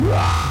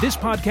This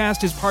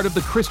podcast is part of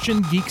the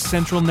Christian Geek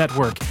Central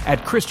Network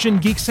at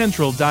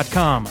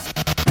ChristianGeekCentral.com.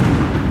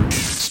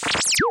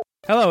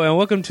 Hello, and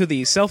welcome to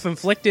the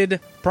Self-Inflicted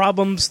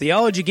Problems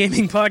Theology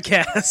Gaming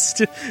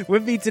Podcast.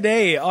 With me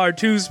today are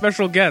two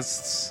special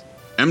guests.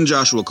 I'm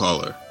Joshua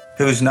Caller.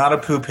 Who's not a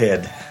poop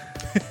head.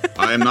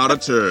 I am not a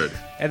turd.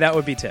 And that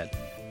would be Ted.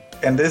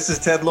 And this is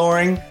Ted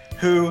Loring,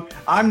 who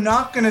I'm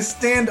not going to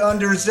stand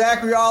under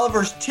Zachary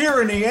Oliver's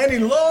tyranny any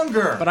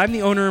longer. But I'm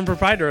the owner and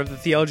proprietor of the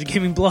Theology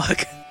Gaming blog.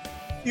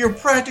 You're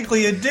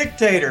practically a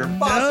dictator,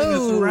 bossing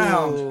us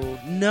around.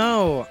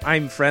 No,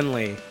 I'm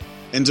friendly.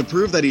 And to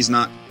prove that he's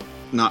not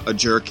a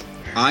jerk,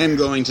 I am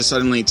going to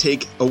suddenly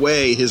take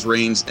away his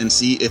reins and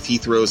see if he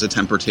throws a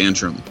temper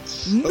tantrum.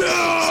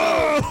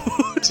 No!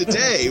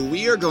 Today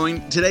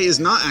is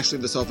not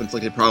actually the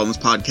Self-Inflicted Problems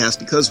podcast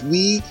because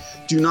we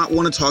do not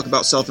want to talk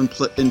about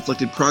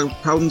self-inflicted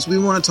problems. We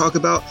want to talk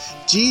about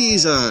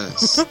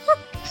Jesus.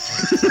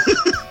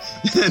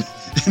 and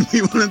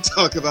we want to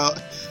talk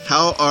about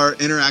how our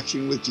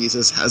interaction with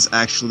Jesus has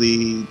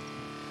actually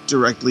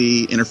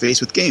directly interfaced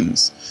with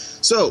games.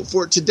 So,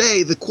 for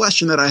today, the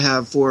question that I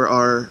have for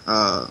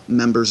our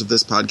members of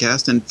this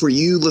podcast, and for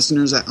you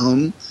listeners at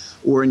home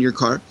or in your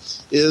car,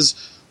 is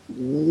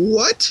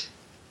what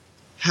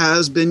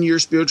has been your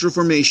spiritual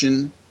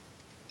formation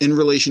in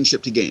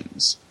relationship to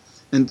games?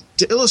 And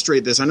to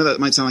illustrate this, I know that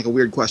might sound like a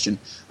weird question,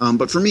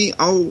 but for me,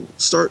 I'll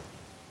start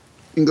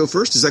and go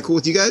first. Is that cool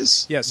with you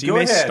guys? Yes, you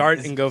may start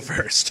and go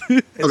first.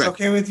 It's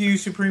okay with you,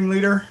 Supreme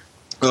Leader?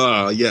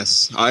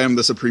 Yes, I am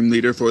the Supreme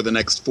Leader for the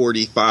next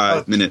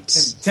 45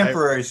 minutes.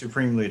 Temporary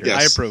Supreme Leader.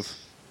 Yes. I approve.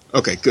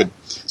 Okay, good.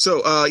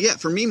 So,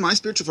 for me, my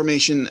spiritual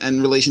formation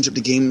and relationship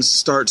to games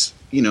starts,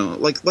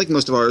 like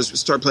most of ours,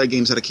 start playing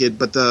games as a kid.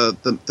 But the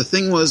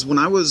thing was, when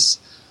I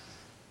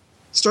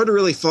started to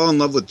really fall in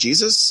love with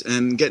Jesus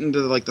and get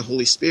into the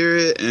Holy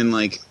Spirit, and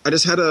I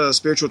just had a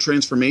spiritual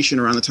transformation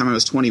around the time I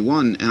was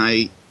 21, and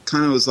I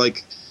kind of was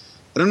like,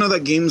 I don't know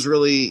that games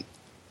really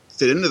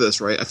fit into this,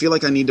 right? I feel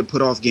like I need to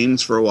put off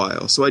games for a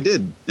while. So I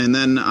did. And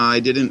then I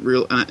didn't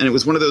and it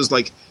was one of those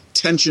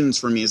tensions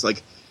for me. It's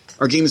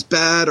are games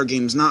bad? Are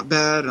games not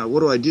bad?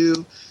 What do I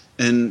do?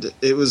 And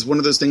it was one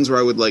of those things where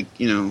I would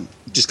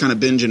just kind of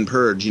binge and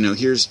purge.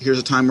 Here's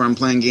a time where I'm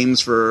playing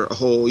games for a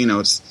whole,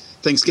 it's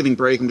Thanksgiving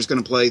break. I'm just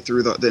going to play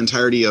through the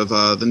entirety of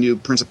the new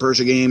Prince of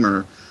Persia game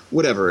or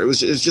whatever. It was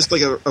just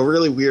like a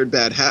really weird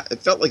bad it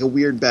felt like a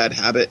weird bad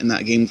habit, and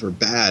that games were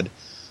bad.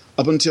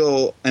 Up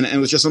until, and it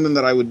was just something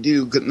that I would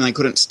do, and I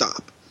couldn't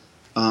stop.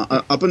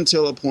 Up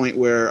until a point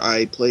where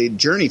I played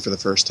Journey for the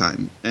first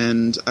time,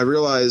 and I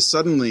realized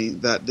suddenly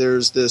that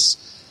there's this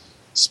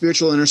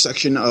spiritual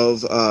intersection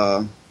of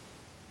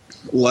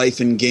life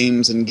and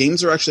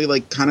games are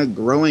actually kind of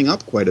growing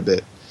up quite a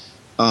bit.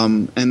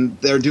 And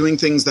they're doing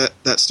things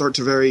that start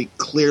to very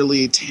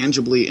clearly,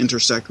 tangibly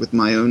intersect with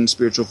my own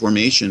spiritual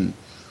formation,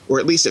 or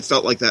at least it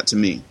felt like that to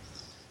me.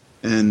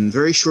 And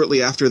very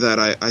shortly after that,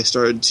 I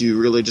started to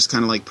really just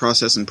kind of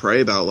process and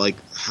pray about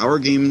how are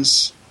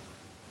games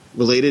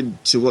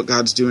related to what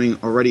God's doing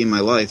already in my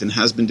life and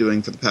has been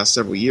doing for the past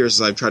several years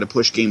as I've tried to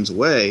push games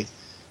away.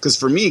 Because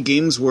for me,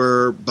 games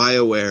were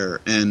BioWare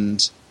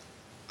and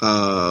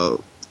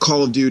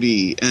Call of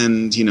Duty,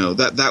 and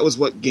that was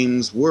what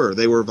games were.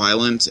 They were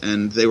violent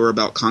and they were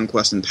about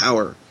conquest and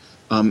power.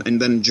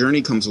 And then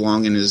Journey comes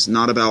along and is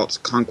not about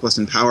conquest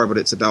and power, but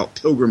it's about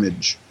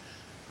pilgrimage.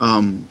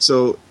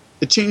 So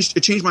it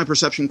changed my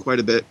perception quite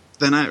a bit.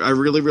 Then I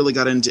really, really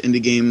got into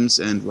indie games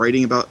and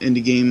writing about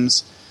indie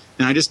games,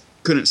 and I just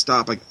couldn't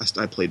stop. I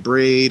played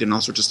Braid and all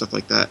sorts of stuff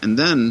like that. And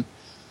then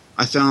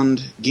I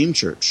found Game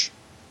Church.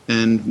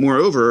 And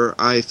moreover,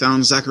 I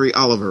found Zachary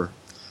Oliver.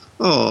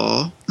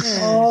 Aww.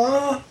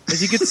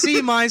 As you can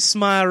see my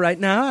smile right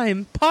now, I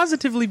am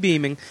positively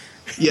beaming.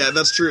 Yeah,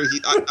 that's true.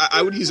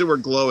 I would use the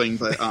word glowing,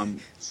 but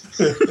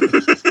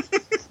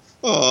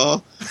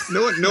Aw,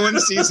 no one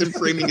sees him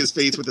framing his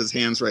face with his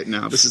hands right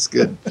now. This is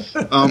good.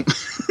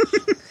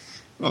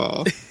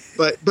 Aw,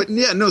 but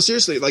yeah, no,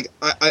 seriously.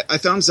 I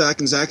found Zach,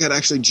 and Zach had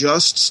actually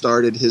just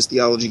started his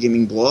Theology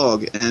Gaming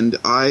blog, and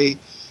I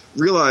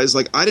realized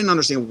I didn't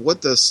understand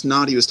what the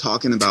snot he was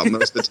talking about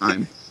most of the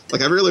time. I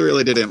really,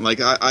 really didn't.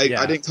 I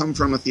didn't come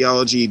from a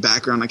theology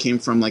background. I came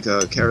from a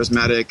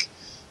charismatic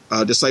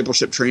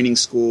discipleship training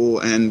school,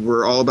 and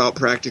we're all about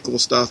practical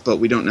stuff, but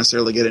we don't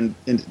necessarily get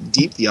into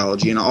deep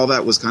theology, and all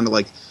that was kind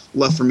of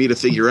left for me to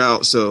figure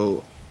out.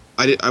 So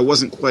I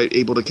wasn't quite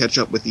able to catch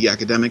up with the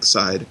academic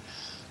side.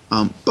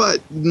 But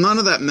none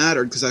of that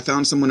mattered because I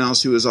found someone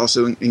else who was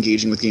also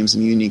engaging with games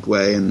in a unique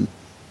way. And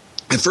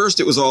at first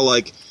it was all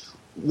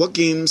what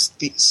games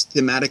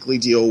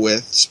thematically deal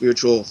with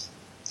spiritual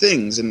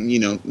things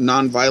and,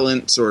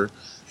 non-violence or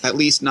at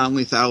least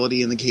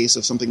non-lethality in the case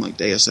of something like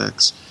Deus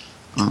Ex.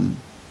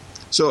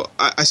 So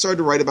I started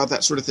to write about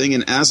that sort of thing,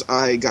 and as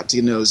I got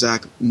to know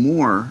Zach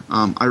more,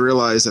 I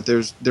realized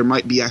that there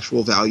might be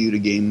actual value to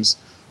games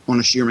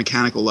on a sheer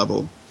mechanical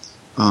level.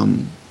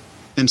 And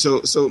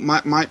so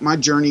my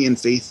journey in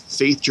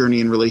faith journey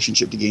in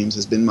relationship to games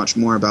has been much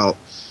more about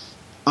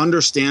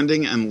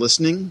understanding and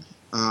listening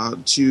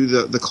to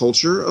the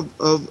culture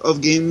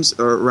of games,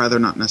 or rather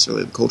not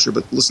necessarily the culture,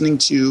 but listening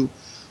to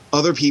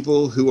other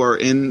people who are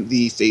in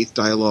the faith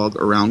dialogue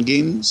around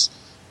games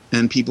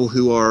and people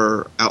who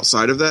are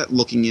outside of that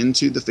looking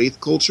into the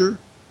faith culture.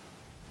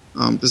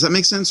 Does that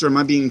make sense, or am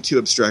I being too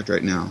abstract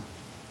right now?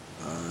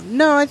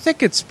 No, I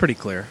think it's pretty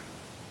clear.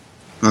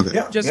 Okay.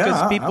 Just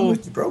because people, I'm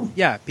with you, bro.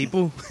 yeah,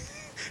 people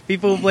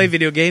who play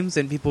video games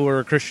and people who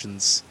are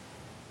Christians,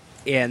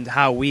 and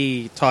how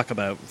we talk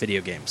about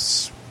video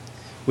games,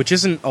 which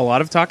isn't a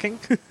lot of talking.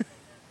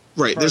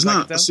 Right. There's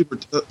not a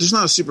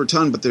super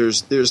ton, but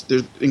there's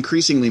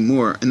increasingly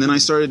more. And then I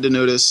started to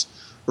notice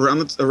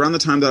around the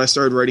time that I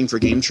started writing for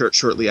Game Church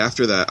shortly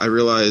after that, I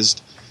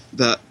realized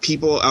that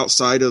people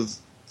outside of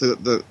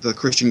the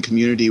Christian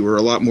community were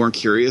a lot more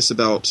curious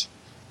about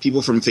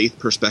people from faith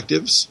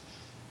perspectives.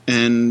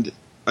 And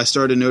I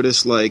started to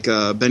notice, like,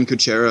 Ben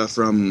Kuchera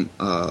from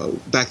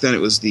back then it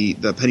was the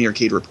Penny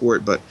Arcade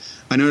Report, but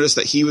I noticed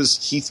that he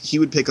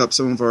would pick up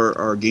some of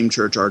our Game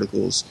Church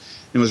articles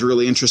and was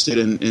really interested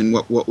in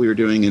what we were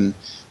doing, and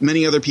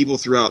many other people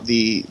throughout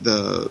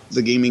the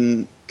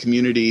gaming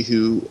community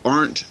who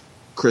aren't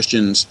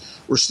Christians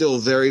were still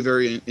very,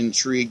 very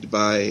intrigued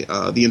by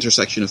the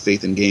intersection of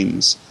faith and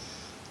games.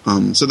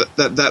 So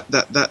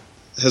that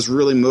has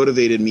really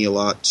motivated me a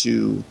lot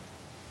to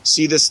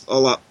see this a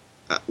lot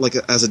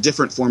as a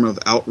different form of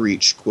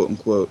outreach, quote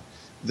unquote,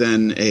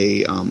 than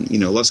a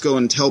let's go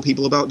and tell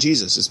people about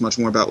Jesus. It's much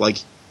more about like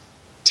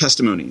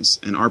testimonies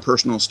and our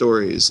personal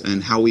stories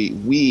and how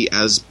we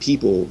as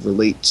people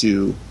relate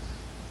to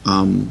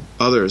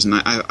others. And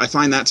I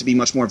find that to be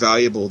much more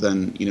valuable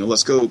than,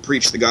 let's go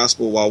preach the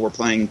gospel while we're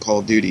playing Call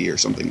of Duty or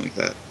something like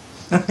that.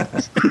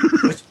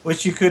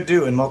 which you could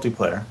do in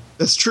multiplayer.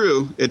 That's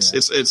true.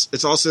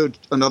 It's also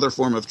another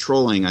form of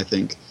trolling, I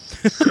think.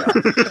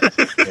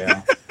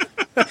 Yeah.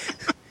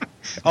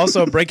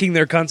 Also breaking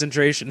their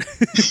concentration.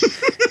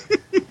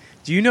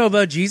 Do you know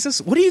about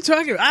Jesus? What are you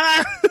talking about?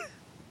 Ah!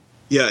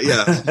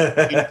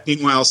 Yeah.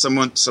 Meanwhile,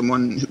 someone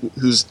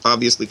who's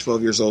obviously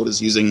 12 years old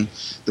is using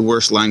the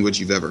worst language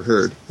you've ever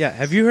heard. Yeah,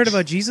 have you heard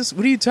about Jesus?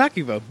 What are you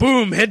talking about?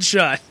 Boom,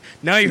 headshot.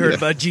 Now you heard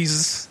about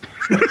Jesus.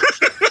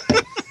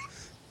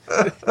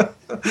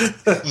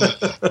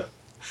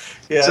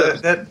 Yeah,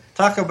 that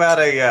talk about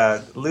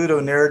a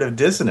ludonarrative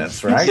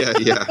dissonance, right?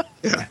 Yeah.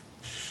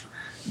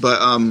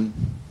 But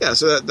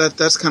so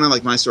that's kind of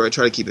like my story. I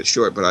try to keep it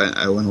short, but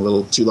I went a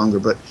little too longer.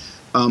 But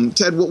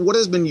Ted, what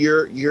has been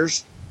your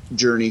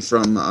journey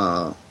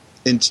from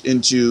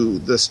into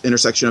this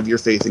intersection of your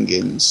faith and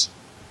games?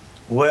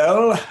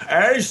 Well,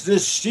 as the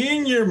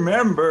senior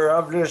member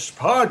of this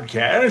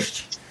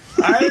podcast,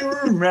 I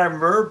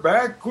remember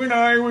back when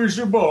I was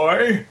a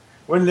boy,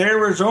 when there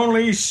was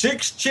only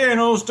 6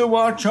 channels to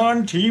watch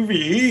on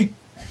TV,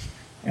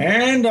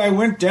 and I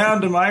went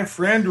down to my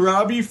friend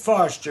Robbie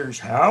Foster's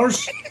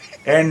house,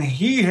 and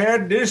he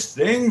had this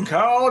thing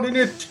called an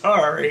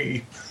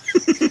Atari.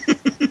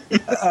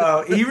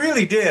 He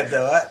really did,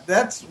 though.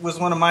 That was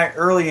one of my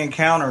early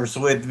encounters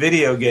with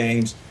video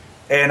games,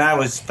 and I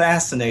was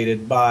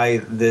fascinated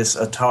by this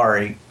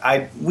Atari.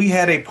 We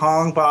had a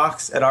Pong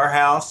box at our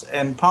house,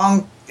 and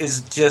Pong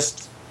is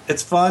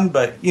it's fun,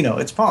 but,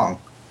 it's Pong.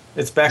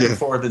 It's back and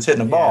forth, it's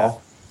hitting a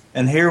ball.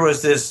 And here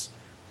was this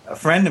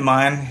friend of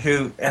mine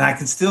who, and I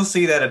can still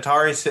see that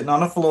Atari sitting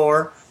on the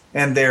floor,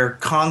 and their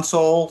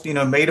console,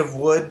 made of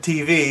wood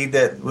TV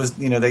that was,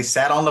 they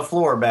sat on the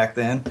floor back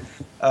then,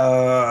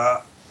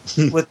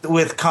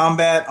 with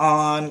Combat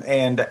on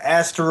and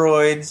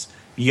Asteroids,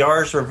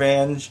 Yar's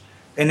Revenge,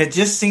 and it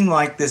just seemed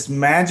like this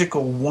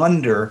magical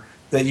wonder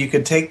that you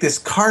could take this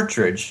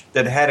cartridge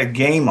that had a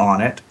game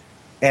on it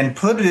and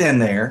put it in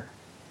there,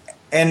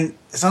 and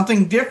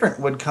something different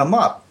would come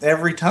up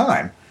every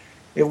time.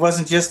 It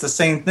wasn't just the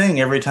same thing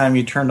every time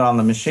you turned on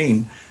the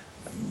machine.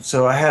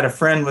 So I had a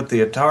friend with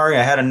the Atari.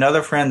 I had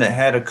another friend that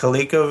had a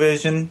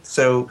ColecoVision.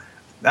 So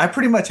I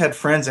pretty much had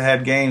friends that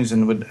had games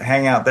and would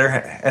hang out there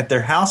at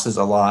their houses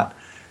a lot.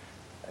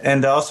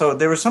 And also,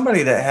 there was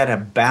somebody that had a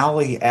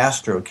Bally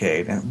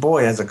Astrocade. And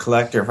boy, as a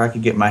collector, if I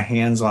could get my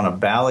hands on a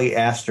Bally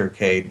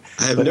Astrocade.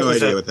 I have no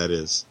idea what that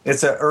is.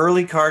 It's an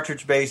early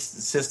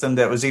cartridge-based system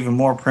that was even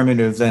more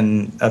primitive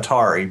than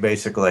Atari,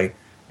 basically.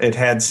 It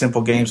had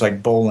simple games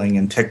like bowling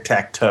and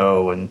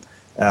tic-tac-toe and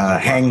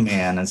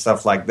hangman and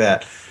stuff like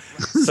that.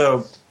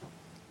 So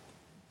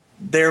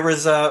there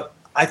was,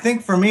 I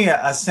think for me,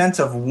 a sense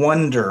of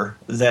wonder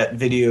that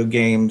video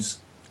games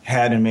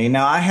had in me.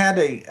 Now, I had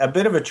a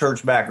bit of a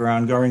church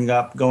background growing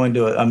up, going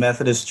to a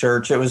Methodist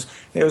church. It was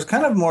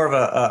kind of more of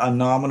a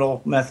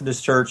nominal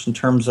Methodist church in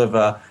terms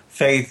of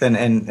faith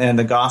and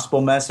the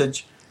gospel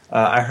message.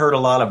 I heard a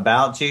lot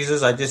about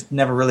Jesus. I just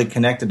never really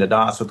connected the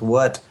dots with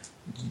what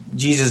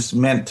Jesus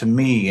meant to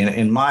me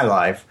in my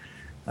life.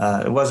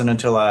 It wasn't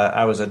until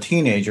I was a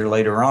teenager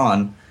later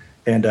on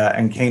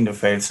and came to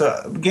faith.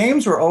 So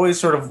games were always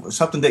sort of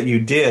something that you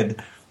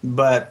did,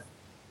 but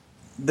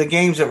the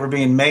games that were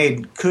being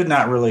made could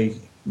not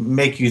really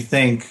make you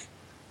think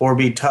or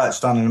be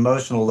touched on an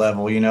emotional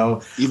level, Even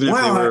if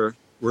they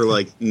were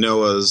like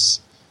Noah's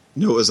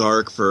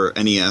Ark for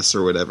NES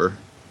or whatever.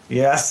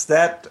 Yes,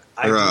 that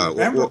I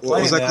remember what was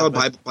playing that called?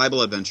 but-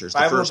 Bible Adventures.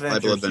 Bible The first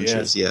Bible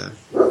Adventures, Adventures. Yeah.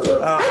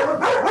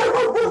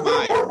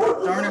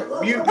 Darn it!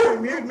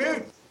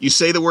 Mute. You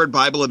say the word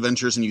Bible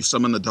Adventures and you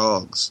summon the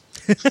dogs.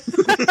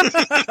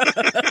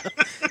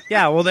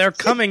 Yeah, well, they're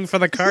coming for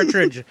the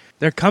cartridge.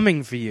 They're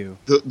coming for you.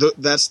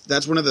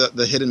 That's one of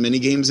the hidden mini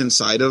games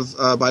inside of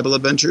Bible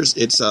Adventures.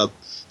 It's the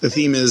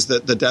theme is the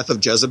death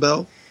of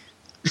Jezebel.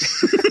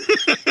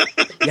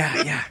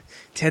 Yeah.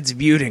 Ted's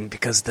muting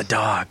because the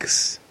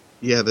dogs.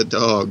 Yeah, the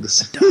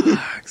dogs.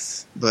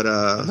 Dogs. But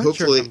not sure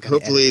hopefully, if I'm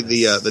gonna edit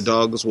this. the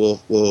dogs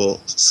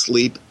will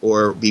sleep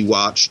or be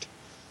watched.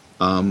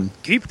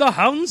 Keep the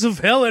hounds of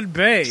hell at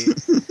bay.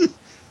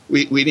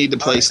 We need to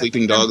play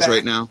Sleeping Dogs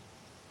right now.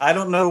 I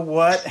don't know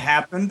what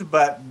happened,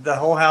 but the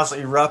whole house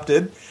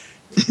erupted.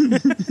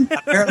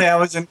 Apparently, I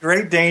was in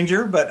great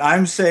danger, but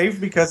I'm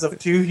safe because of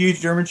 2 huge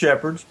German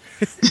Shepherds.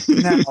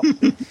 Now,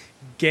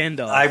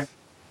 Gandalf.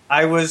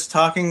 I was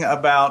talking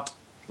about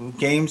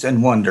games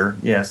and wonder,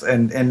 yes,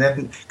 and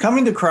then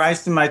coming to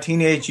Christ in my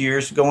teenage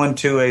years, going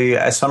to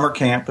a summer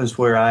camp is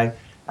where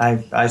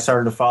I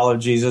started to follow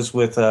Jesus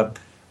with a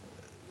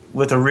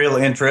real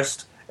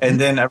interest, and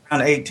then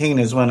around 18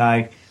 is when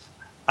I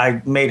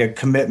made a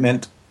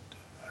commitment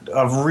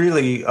of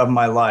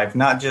my life,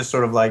 not just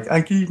sort of like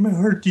I gave my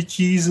heart to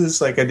Jesus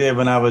like I did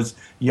when I was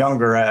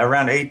younger.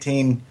 Around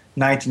 18,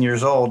 19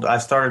 years old, I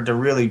started to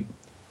really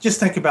just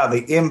think about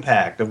the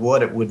impact of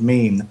what it would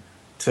mean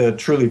to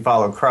truly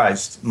follow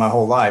Christ my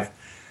whole life.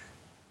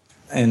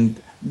 And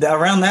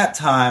around that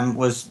time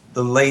was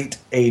the late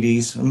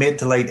 80s, mid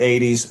to late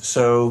 80s,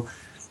 so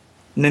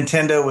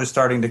Nintendo was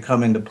starting to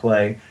come into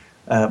play.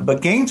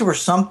 But games were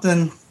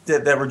something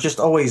that were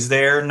just always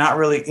there, not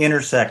really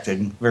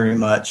intersecting very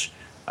much.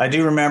 I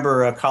do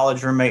remember a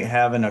college roommate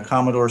having a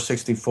Commodore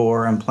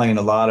 64 and playing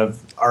a lot of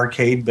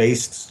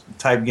arcade-based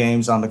type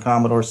games on the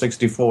Commodore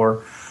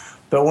 64.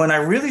 But when I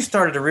really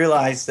started to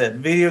realize that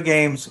video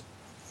games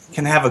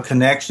can have a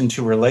connection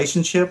to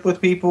relationship with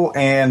people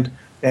and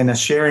a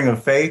sharing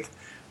of faith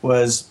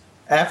was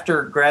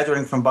after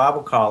graduating from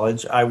Bible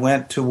college, I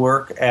went to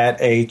work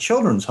at a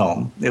children's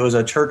home. It was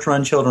a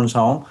church-run children's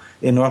home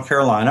in North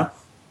Carolina.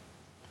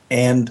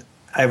 And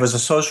I was a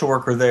social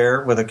worker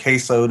there with a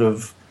caseload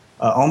of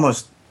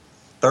almost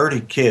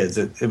 30 kids.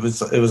 It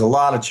was a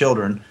lot of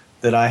children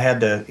that I had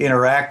to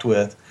interact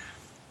with.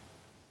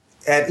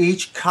 At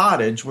each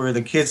cottage where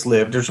the kids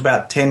lived, there's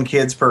about 10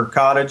 kids per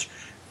cottage.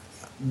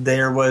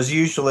 There was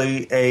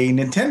usually a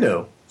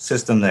Nintendo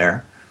system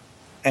there.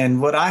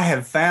 And what I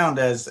have found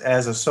as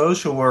a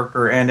social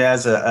worker and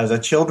as a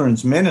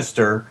children's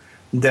minister,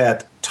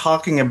 that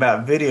talking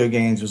about video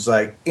games was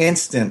like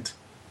instant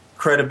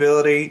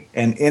credibility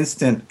and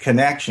instant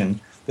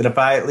connection, that if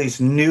I at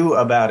least knew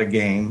about a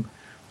game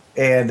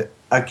and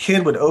a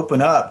kid would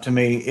open up to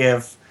me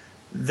if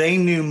they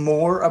knew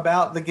more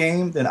about the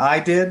game than I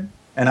did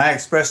and I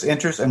expressed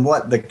interest in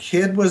what the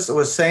kid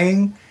was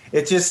saying,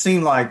 it just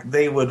seemed like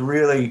they would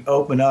really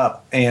open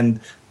up and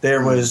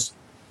there was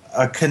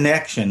a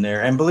connection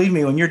there. And believe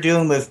me, when you're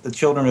dealing with the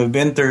children who've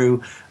been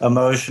through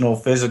emotional,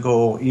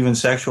 physical, even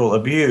sexual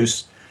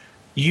abuse,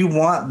 you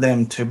want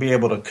them to be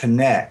able to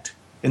connect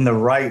in the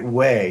right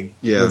way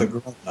with a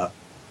grown-up.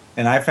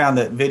 And I found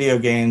that video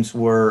games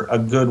were a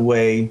good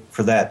way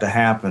for that to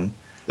happen.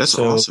 That's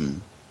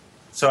awesome.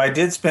 So I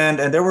did spend,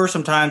 and there were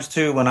some times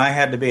too when I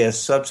had to be a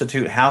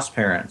substitute house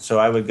parent. So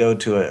I would go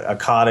to a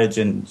cottage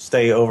and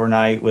stay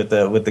overnight with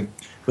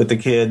the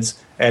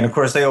kids. And of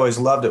course, they always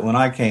loved it when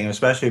I came,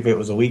 especially if it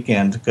was a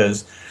weekend,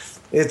 because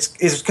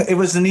it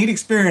was a neat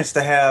experience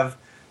to have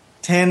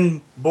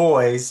 10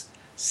 boys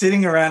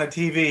sitting around a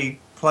TV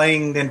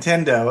playing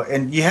Nintendo,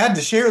 and you had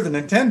to share the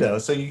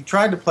Nintendo. So you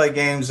tried to play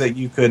games that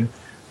you could.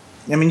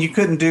 I mean, you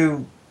couldn't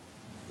do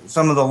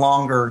some of the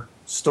longer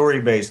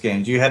story-based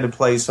games. You had to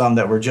play some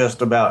that were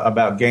just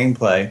about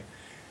gameplay.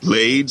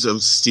 Blades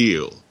of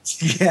Steel.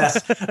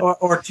 Yes,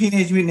 or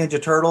Teenage Mutant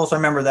Ninja Turtles. I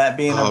remember that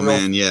being a real,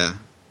 man, yeah.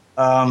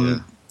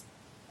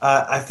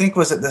 I think,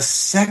 was it the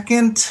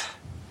second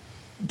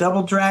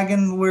Double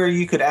Dragon where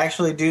you could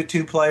actually do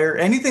 2-player?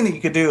 Anything that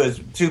you could do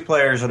is 2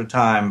 players at a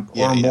time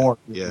or more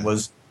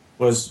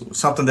was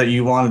something that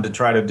you wanted to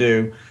try to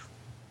do.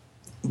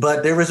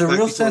 But there was a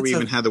real sense before we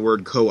even had the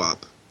word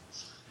co-op.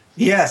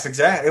 Yes,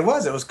 exactly. It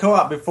was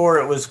co-op before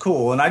it was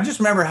cool. And I just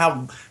remember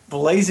how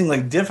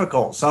blazingly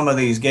difficult some of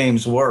these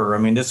games were. I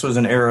mean, this was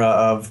an era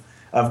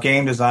of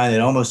game design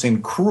that almost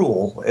seemed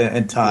cruel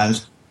at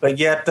times. But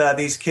yet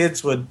these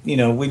kids would,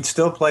 we'd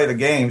still play the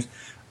games.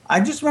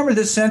 I just remember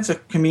this sense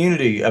of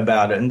community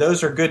about it. And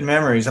those are good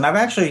memories. And I've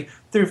actually,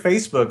 through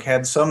Facebook,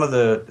 had some of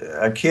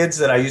the kids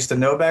that I used to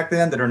know back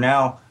then that are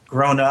now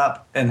grown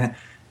up and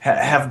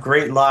have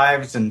great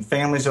lives and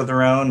families of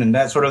their own and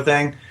that sort of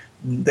thing.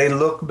 They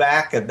look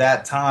back at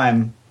that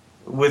time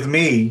with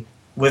me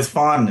with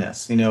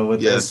fondness,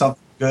 with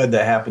something good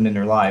that happened in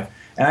their life.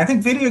 And I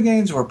think video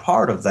games were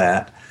part of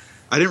that.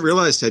 I didn't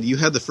realize, Ted, you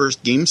had the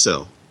first game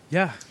cell.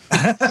 Yeah.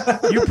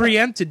 You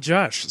preempted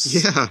Josh.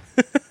 Yeah.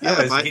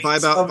 Yeah,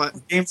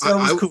 Game Cell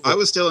was cool. I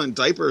was still in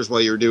diapers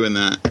while you were doing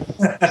that.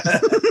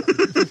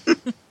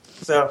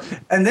 So,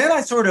 and then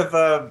I sort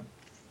of,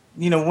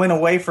 went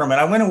away from it.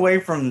 I went away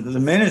from the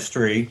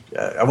ministry.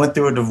 I went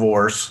through a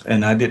divorce,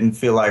 and I didn't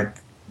feel like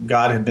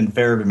God had been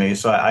fair to me.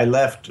 So I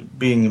left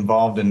being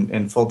involved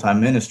in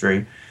full-time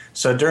ministry.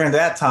 So during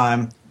that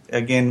time,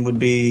 again, would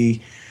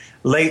be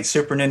late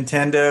Super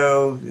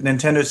Nintendo,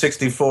 Nintendo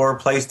 64,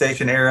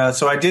 PlayStation era.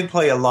 So I did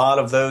play a lot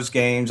of those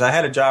games. I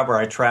had a job where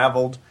I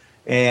traveled,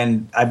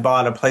 and I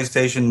bought a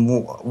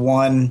PlayStation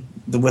 1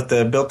 with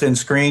the built-in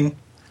screen.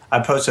 I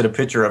posted a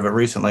picture of it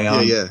recently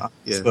on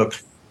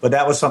Facebook. But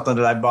that was something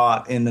that I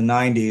bought in the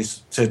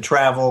 90s to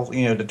travel,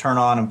 to turn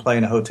on and play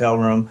in a hotel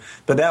room.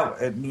 But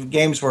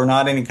games were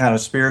not any kind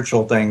of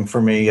spiritual thing for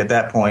me at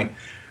that point.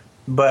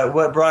 But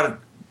what brought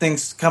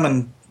things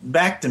coming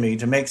back to me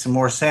to make some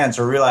more sense,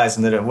 or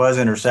realizing that it was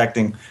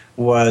intersecting,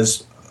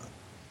 was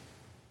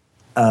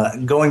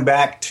going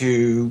back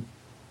to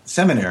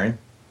seminary,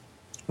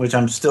 which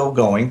I'm still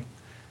going.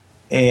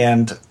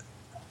 And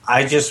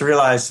I just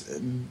realized,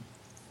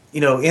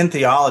 in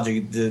theology,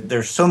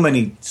 there's so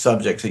many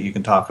subjects that you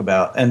can talk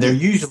about, and they're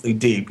usually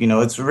deep.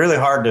 It's really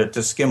hard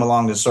to skim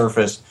along the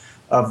surface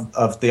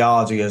of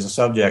theology as a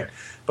subject.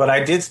 But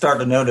I did start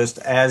to notice,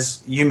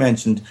 as you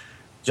mentioned,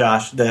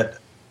 Josh, that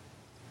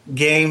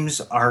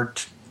games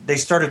they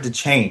started to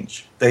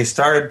change. They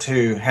started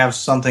to have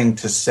something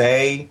to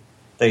say.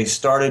 They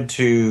started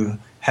to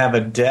have a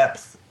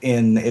depth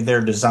in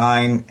their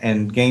design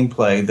and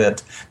gameplay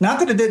that, not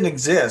that it didn't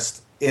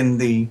exist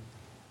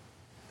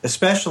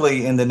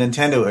especially in the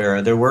Nintendo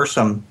era. There were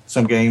some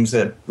games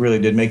that really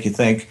did make you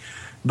think,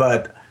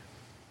 but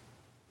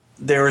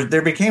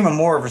there became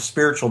more of a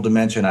spiritual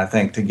dimension, I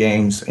think, to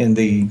games in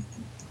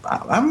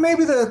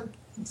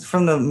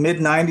from the mid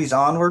 90s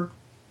onward.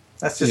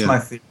 That's just my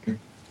theory.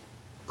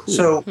 Cool.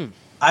 So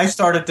I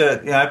started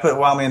to, I put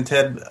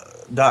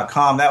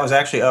wildmanted.com. That was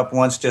actually up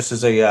once just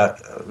as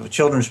a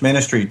children's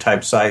ministry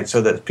type site, so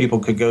that people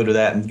could go to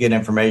that and get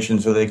information,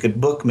 so they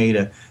could book me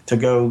to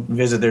go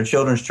visit their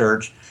children's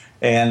church.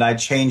 And I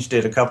changed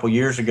it a couple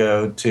years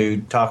ago to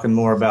talking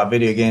more about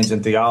video games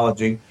and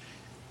theology.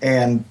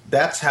 And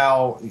that's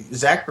how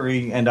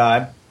Zachary and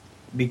I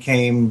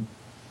became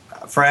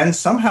friends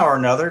somehow or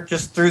another,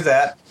 just through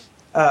that.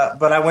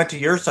 But I went to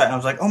your site and I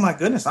was like, oh my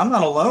goodness, I'm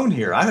not alone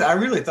here. I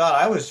really thought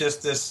I was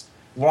just this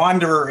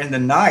wanderer in the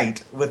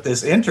night with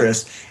this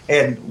interest.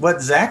 And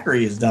what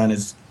Zachary has done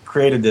is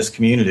created this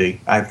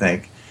community, I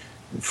think,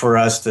 for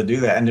us to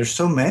do that. And there's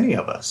so many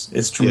of us.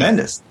 It's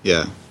tremendous.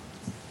 Yeah.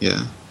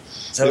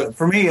 So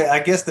for me, I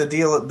guess the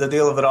deal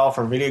of it all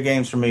for video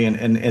games for me,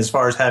 and as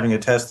far as having a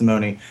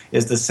testimony,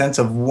 is the sense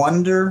of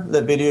wonder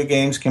that video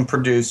games can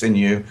produce in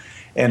you,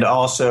 and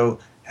also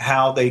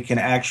how they can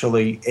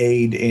actually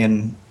aid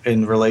in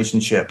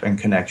relationship and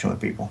connection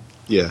with people.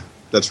 Yeah,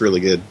 that's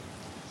really good.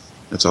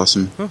 That's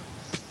awesome. Huh.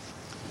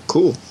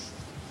 Cool.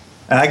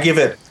 And I give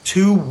it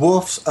 2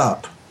 wolves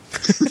up.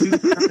 2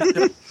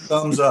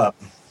 thumbs up.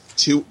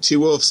 Two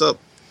wolves up.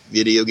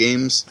 Video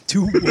games.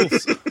 2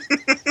 wolves.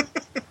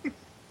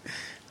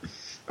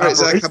 All right,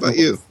 Zach, how about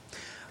you?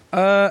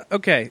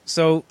 Okay,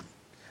 so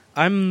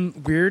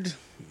I'm weird.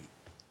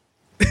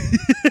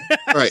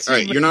 All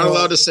right. You're not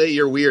allowed to say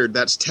you're weird.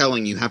 That's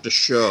telling. You have to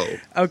show.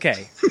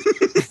 Okay.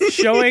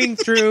 Showing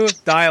through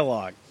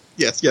dialogue.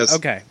 Yes.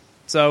 Okay,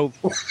 so...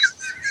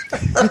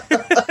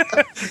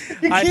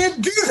 You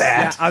can't do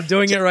that. Yeah, I'm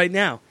doing it right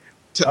now.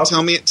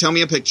 Tell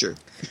me a picture.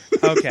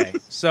 Okay,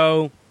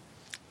 so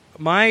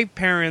my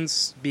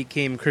parents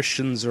became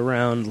Christians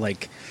around,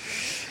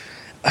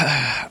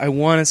 I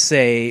want to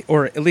say,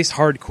 or at least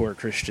hardcore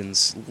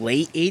Christians,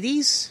 late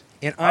 80s,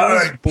 and I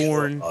was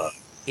born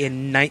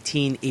in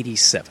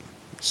 1987.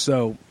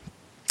 So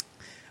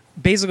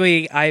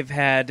basically, I've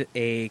had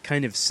a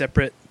kind of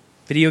separate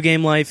video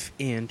game life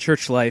and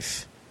church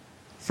life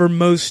for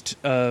most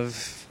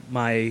of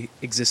my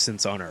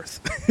existence on Earth.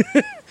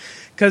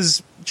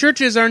 Because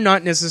churches are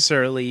not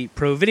necessarily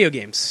pro-video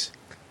games.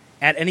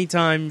 At any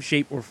time,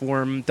 shape, or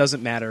form,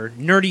 doesn't matter.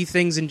 Nerdy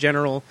things in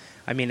general.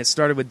 I mean, it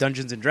started with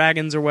Dungeons &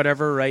 Dragons or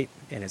whatever, right?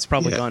 And it's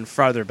probably gone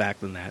farther back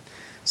than that.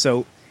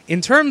 So, in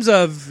terms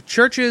of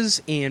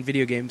churches and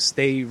video games,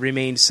 they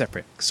remained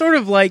separate. Sort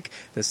of like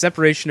the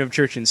separation of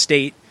church and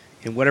state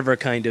in whatever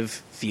kind of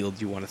field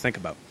you want to think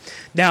about.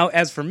 Now,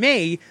 as for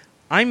me,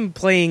 I'm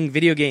playing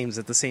video games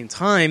at the same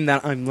time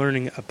that I'm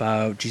learning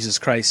about Jesus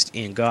Christ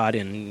and God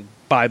and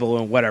Bible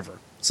and whatever.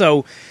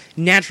 So,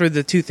 naturally,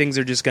 the two things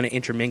are just going to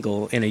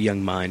intermingle in a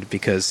young mind,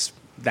 because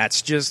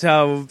that's just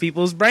how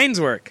people's brains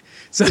work.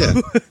 So,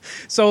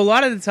 so a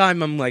lot of the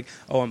time I'm like,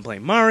 I'm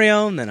playing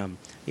Mario, and then I'm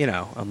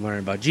learning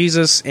about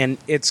Jesus, and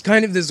it's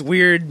kind of this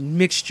weird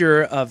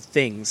mixture of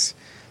things.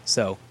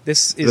 So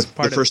this is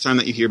the first time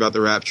that you hear about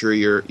the Rapture,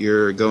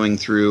 you're going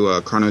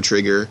through Chrono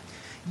Trigger.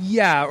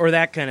 Yeah, or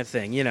that kind of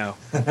thing, Yeah.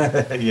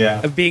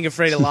 Of being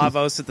afraid of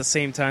Lavos at the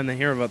same time they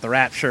hear about the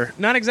Rapture.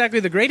 Not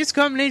exactly the greatest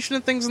combination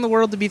of things in the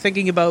world to be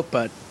thinking about,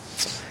 but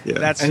Yeah.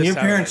 That's And just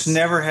your how it parents is.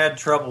 never had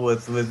trouble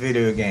with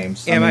video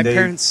games. And my they-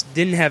 parents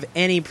didn't have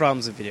any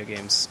problems with video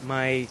games.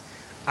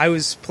 I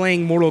was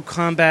playing Mortal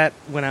Kombat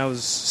when I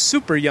was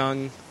super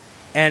young,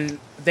 and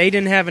they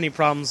didn't have any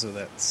problems with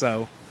it.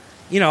 So,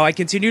 I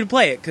continue to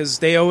play it because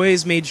they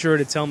always made sure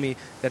to tell me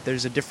that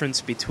there's a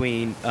difference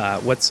between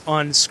what's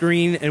on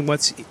screen and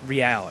what's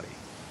reality.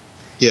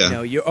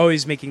 Yeah. You're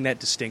always making that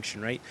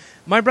distinction, right?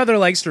 My brother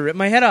likes to rip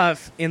my head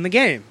off in the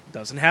game.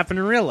 Doesn't happen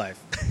in real life.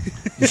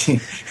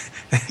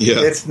 Yeah.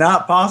 It's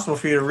not possible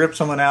for you to rip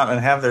someone out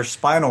and have their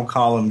spinal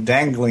column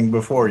dangling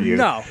before you.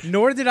 No,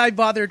 nor did I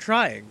bother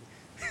trying.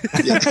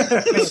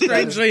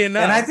 Strangely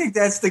enough. And I think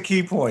that's the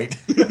key point.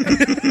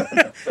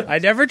 I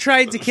never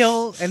tried to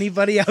kill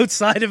anybody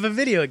outside of a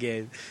video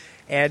game.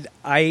 And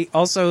I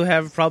also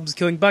have problems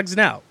killing bugs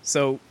now.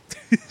 So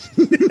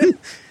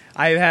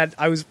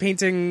I was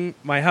painting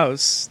my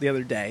house the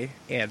other day,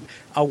 and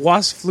a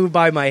wasp flew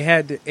by my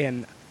head,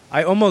 and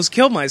I almost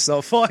killed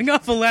myself falling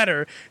off a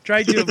ladder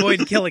trying to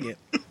avoid killing it.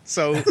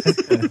 So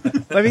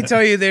let me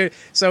tell you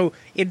so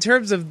in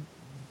terms of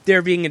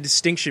there being a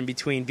distinction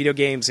between video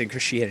games and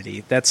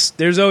Christianity,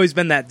 there's always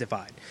been that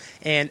divide.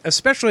 And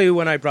especially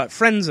when I brought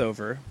friends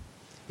over,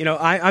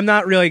 I'm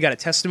not really got a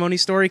testimony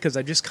story because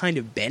I've just kind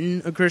of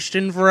been a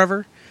Christian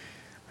forever.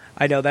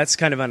 I know that's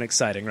kind of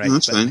unexciting, right? No,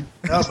 that's fine.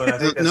 No, but I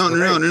think that's No.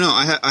 great.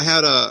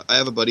 I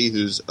have a buddy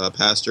who's a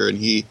pastor, and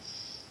he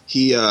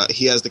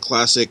has the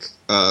classic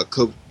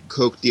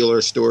Coke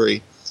dealer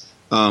story,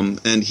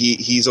 and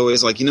he's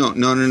always like,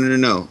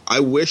 no. I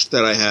wish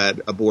that I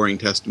had a boring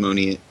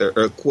testimony,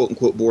 or quote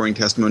unquote boring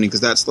testimony,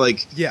 because that's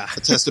like a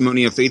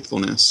testimony of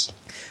faithfulness.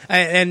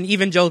 And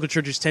evangelical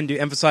churches tend to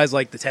emphasize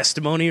like the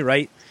testimony,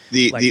 right?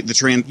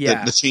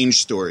 The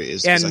change story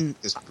is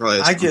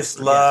probably. I just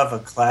love a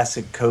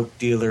classic Coke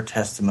dealer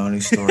testimony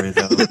story,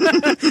 though.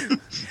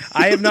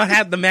 I have not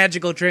had the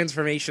magical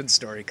transformation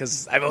story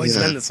because I've always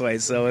been this way,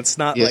 so it's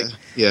not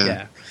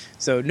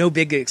So no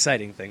big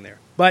exciting thing there.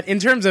 But in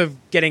terms of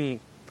getting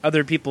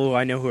other people who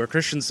I know who are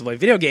Christians to play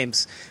video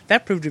games,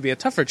 that proved to be a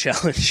tougher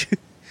challenge.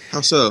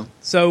 How so?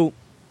 So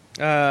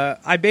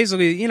I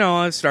basically,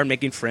 I started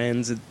making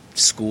friends at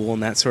school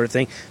and that sort of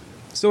thing.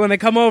 So when they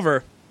come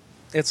over,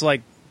 it's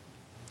like,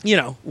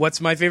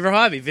 what's my favorite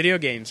hobby? Video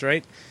games,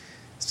 right?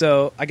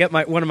 So I get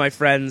one of my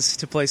friends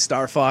to play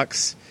Star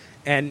Fox,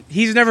 and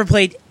he's never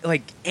played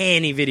like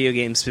any video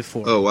games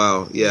before. Oh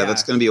wow, yeah.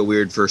 That's going to be a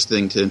weird first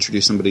thing to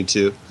introduce somebody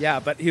to.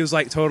 Yeah, but he was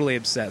like totally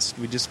obsessed.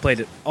 We just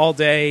played it all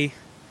day.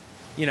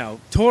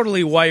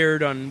 Totally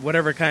wired on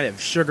whatever kind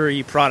of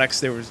sugary products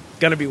there was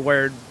going to be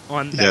wired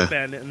on back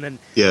then. And then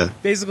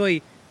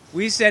basically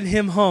we sent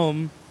him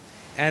home,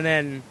 and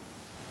then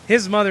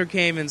his mother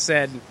came and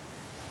said,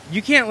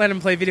 "You can't let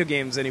him play video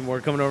games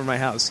anymore coming over to my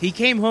house." He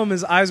came home,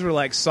 his eyes were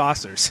like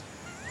saucers.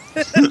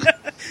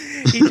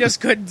 He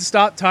just couldn't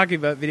stop talking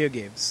about video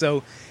games.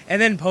 So,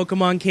 and then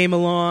Pokemon came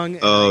along,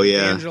 and I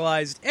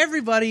evangelized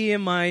everybody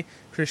in my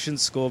Christian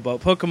school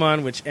about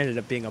Pokemon, which ended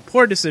up being a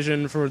poor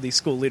decision for the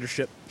school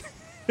leadership.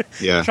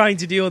 Trying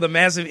to deal with a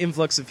massive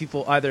influx of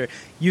people either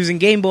using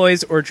Game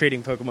Boys or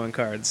trading Pokemon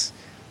cards.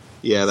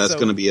 Yeah, that's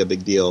going to be a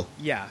big deal.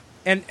 Yeah.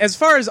 And as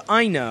far as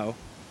I know,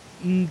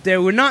 they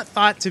were not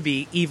thought to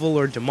be evil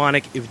or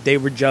demonic if they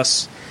were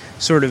just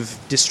sort of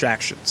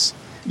distractions.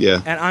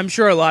 Yeah. And I'm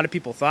sure a lot of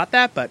people thought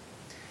that, but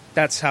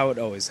that's how it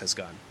always has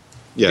gone.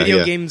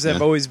 Video games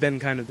have always been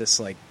kind of this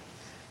like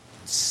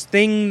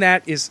thing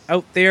that is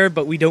out there,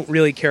 but we don't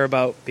really care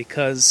about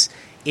because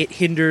it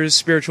hinders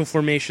spiritual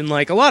formation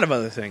like a lot of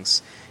other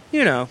things.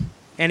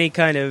 Any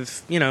kind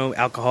of,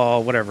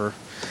 alcohol, whatever.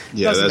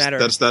 Yeah, Doesn't matter.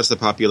 That's the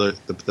popular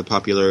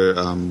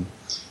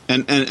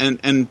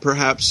and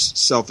perhaps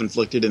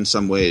self-inflicted in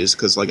some ways,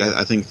 because like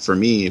I think for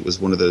me it was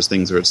one of those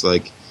things where it's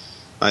like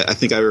I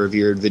think I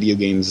revered video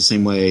games the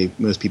same way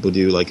most people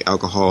do like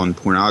alcohol and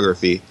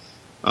pornography,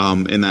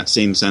 in that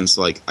same sense.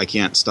 Like I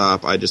can't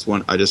stop. I just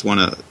want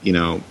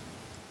to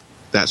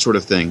that sort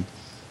of thing.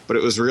 But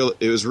it was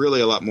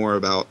really a lot more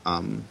about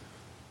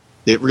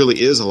it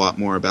really is a lot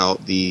more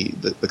about the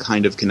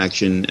kind of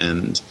connection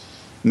and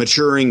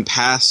maturing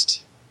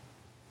past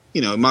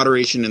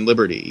moderation and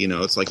liberty.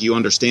 It's like you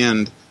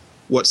understand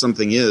what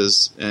something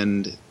is,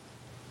 and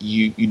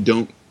you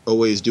don't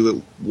always do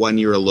it when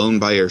you're alone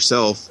by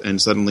yourself,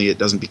 and suddenly it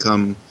doesn't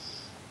become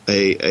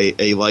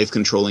a life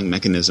controlling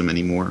mechanism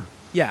anymore.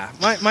 Yeah,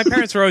 my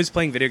parents were always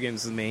playing video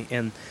games with me,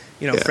 and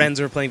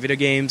friends were playing video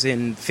games,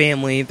 and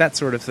family, that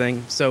sort of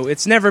thing. So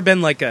it's never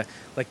been like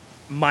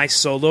my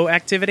solo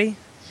activity.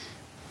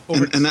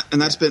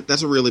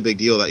 That's a really big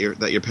deal that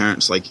your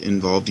parents like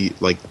involved you,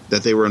 like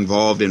that they were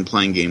involved in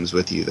playing games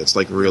with you. That's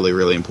like really,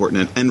 really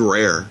important and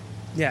rare.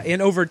 Yeah,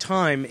 and over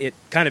time it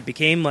kind of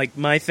became like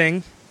my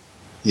thing.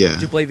 Yeah.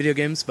 To play video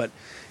games, but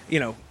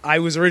I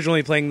was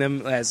originally playing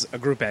them as a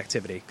group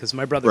activity because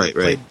my brother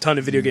played a ton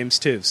of video games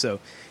too. So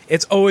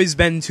it's always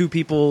been two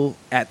people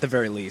at the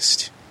very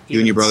least. You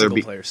and your brother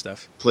player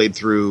stuff played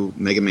through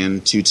Mega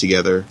Man 2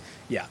 together.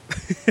 Yeah.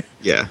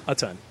 Yeah. A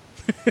ton.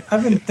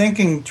 I've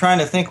been trying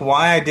to think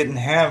why I didn't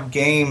have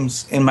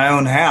games in my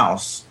own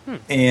house.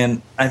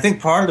 And I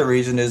think part of the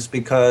reason is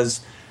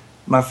because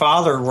my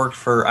father worked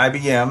for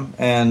IBM,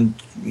 and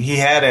he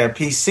had a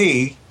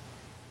PC,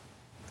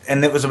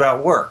 and it was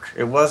about work.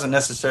 It wasn't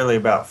necessarily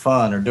about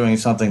fun or doing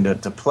something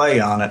to play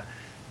on it.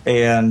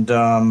 And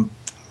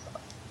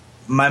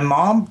my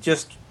mom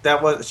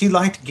she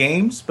liked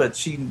games, but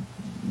she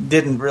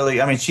didn't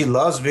really. I mean, she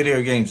loves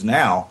video games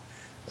now,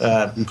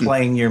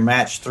 playing your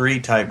match 3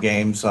 type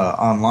games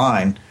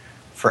online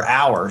for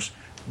hours.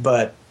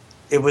 But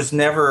it was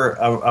never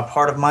a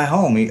part of my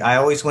home. I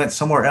always went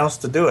somewhere else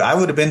to do it. I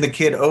would have been the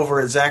kid over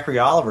at Zachary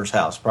Oliver's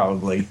house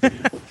probably,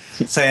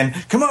 saying,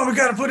 "Come on, we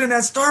got to put in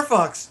that Star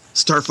Fox."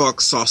 Star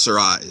Fox Saucer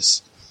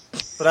Eyes.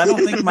 But I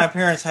don't think my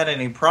parents had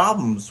any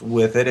problems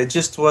with it. It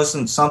just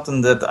wasn't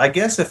something that, I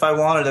guess if I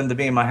wanted them to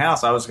be in my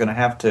house, I was going to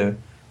have to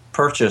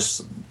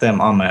purchase them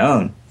on my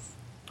own.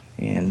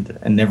 And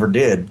never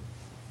did.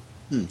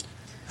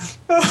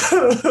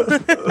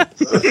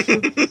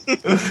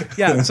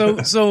 Yeah,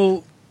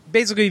 so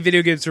basically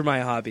video games are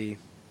my hobby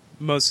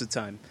most of the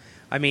time.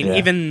 I mean,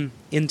 even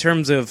in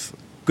terms of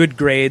good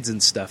grades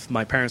and stuff,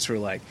 my parents were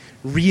like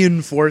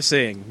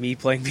reinforcing me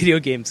playing video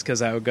games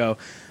because I would go,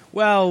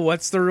 well,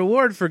 what's the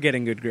reward for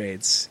getting good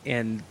grades?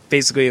 And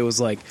basically it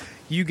was like,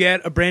 you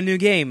get a brand new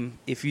game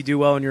if you do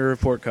well on your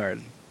report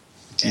card.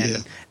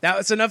 And that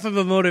was enough of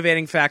a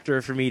motivating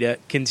factor for me to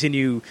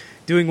continue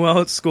doing well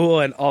at school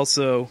and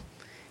also,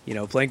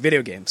 playing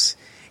video games.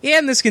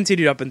 And this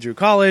continued up and through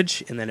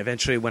college, and then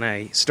eventually when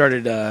I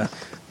started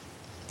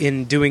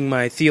in doing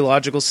my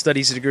theological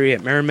studies degree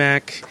at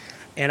Merrimack,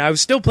 and I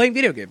was still playing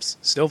video games.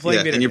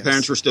 And your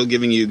parents were still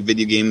giving you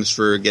video games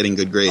for getting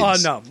good grades. Oh,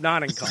 no,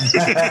 not in college.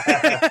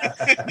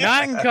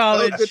 Not in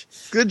college. Oh,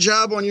 good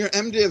job on your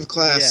MDiv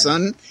class,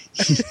 son.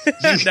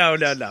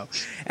 No.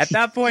 At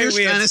that point, Here's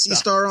we had Phantasy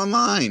Star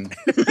Online.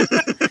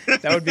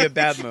 That would be a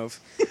bad move.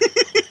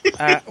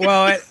 I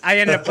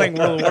ended up playing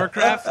World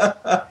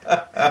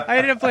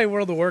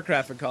of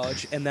Warcraft. In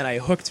college, and then I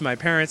hooked my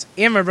parents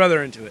and my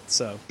brother into it.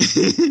 So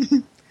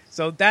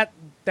that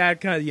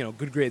kind of,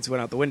 good grades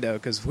went out the window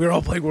because we were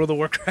all playing World of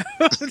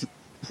Warcraft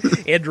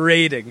and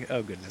raiding.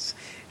 Oh, goodness.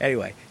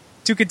 Anyway,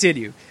 to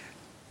continue.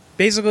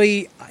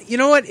 Basically, you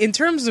know what? In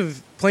terms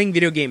of playing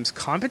video games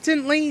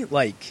competently,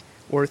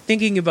 or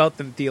thinking about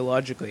them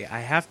theologically, I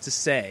have to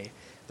say,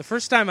 the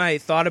first time I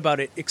thought about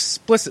it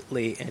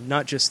explicitly and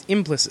not just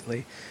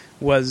implicitly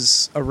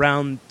was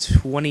around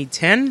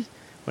 2010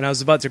 when I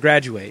was about to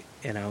graduate,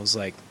 and I was,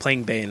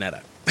 playing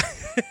Bayonetta.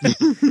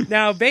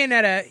 Now,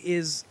 Bayonetta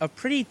is a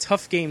pretty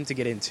tough game to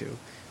get into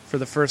for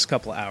the first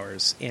couple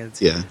hours, and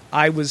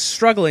I was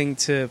struggling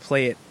to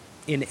play it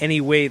in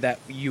any way that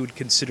you would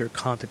consider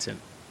competent.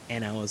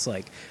 And I was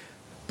like,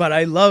 but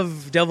I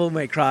love Devil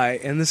May Cry,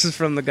 and this is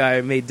from the guy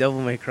who made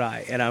Devil May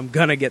Cry, and I'm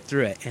going to get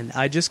through it. And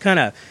I just kind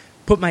of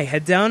put my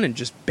head down and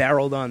just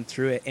barreled on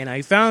through it, and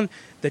I found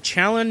the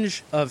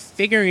challenge of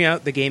figuring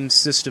out the game's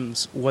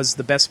systems was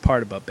the best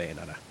part about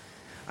Bayonetta.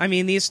 I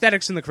mean, the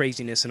aesthetics and the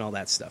craziness and all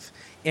that stuff.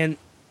 And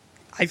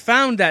I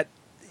found that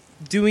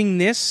doing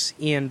this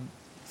and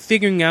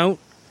figuring out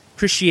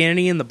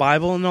Christianity and the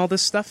Bible and all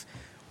this stuff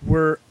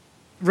were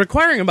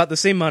requiring about the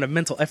same amount of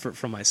mental effort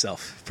from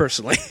myself,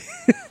 personally.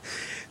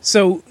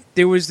 So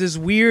there was this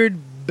weird,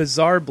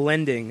 bizarre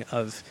blending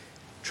of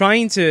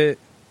trying to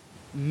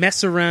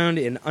mess around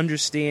and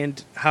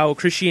understand how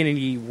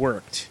Christianity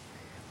worked,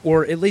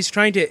 or at least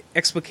trying to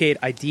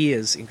explicate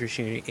ideas in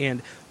Christianity,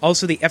 and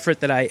also the effort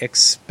that I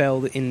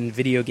expelled in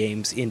video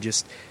games in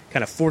just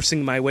kind of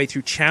forcing my way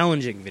through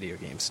challenging video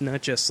games,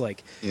 not just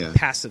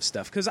passive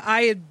stuff. Because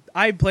I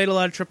played a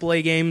lot of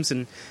AAA games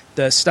and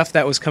the stuff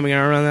that was coming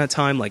out around that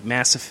time, like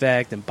Mass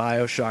Effect and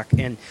BioShock,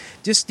 and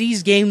just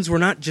these games were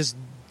not just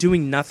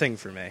doing nothing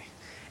for me.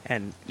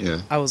 And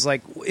I was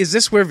like, is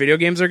this where video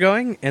games are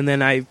going? And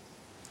then I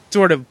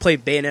sort of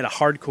played Bayonetta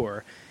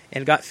hardcore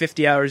and got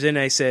 50 hours in, and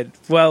I said,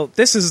 well,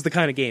 this is the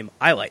kind of game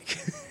I like.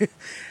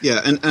 Yeah,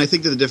 and I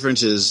think that the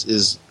difference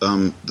is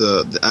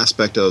the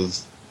aspect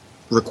of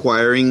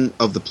requiring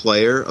of the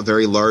player a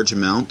very large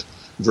amount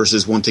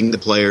versus wanting the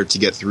player to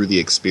get through the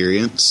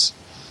experience.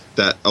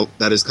 That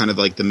is kind of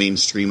like the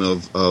mainstream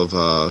of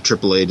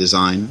AAA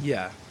design.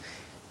 Yeah.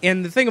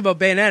 And the thing about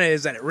Bayonetta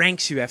is that it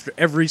ranks you after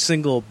every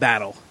single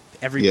battle.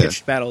 Every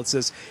pitched battle, it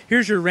says,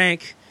 here's your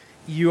rank.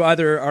 You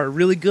either are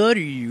really good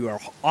or you are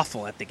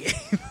awful at the game.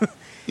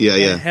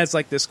 It has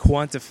this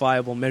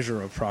quantifiable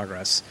measure of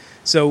progress.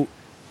 So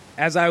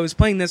as I was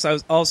playing this, I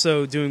was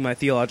also doing my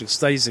theological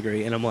studies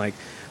degree, and I'm like,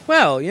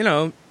 well,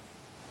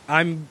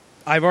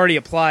 I've already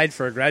applied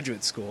for a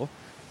graduate school,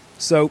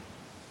 so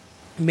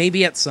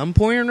maybe at some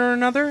point or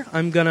another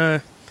I'm going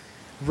to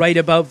write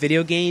about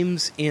video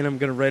games and I'm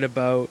going to write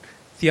about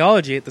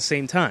theology at the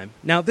same time.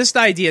 Now, this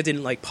idea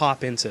didn't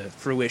pop into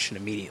fruition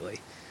immediately.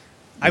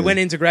 I went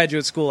into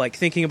graduate school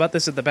thinking about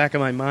this at the back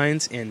of my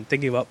mind and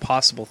thinking about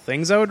possible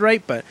things I would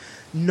write, but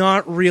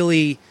not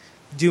really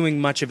doing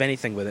much of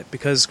anything with it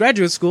because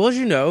graduate school, as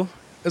you know,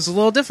 is a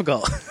little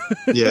difficult.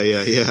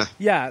 Yeah.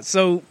 Yeah,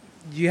 so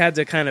you had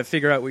to kind of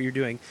figure out what you're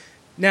doing.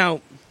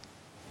 Now,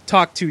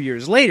 talk 2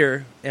 years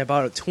later,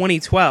 about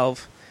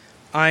 2012,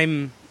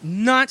 I'm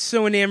not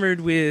so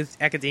enamored with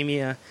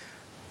academia.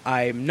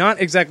 I'm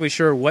not exactly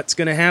sure what's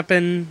going to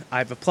happen.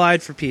 I've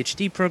applied for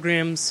PhD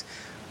programs.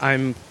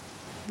 I'm,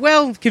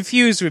 well,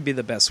 confused would be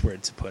the best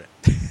word to put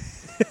it.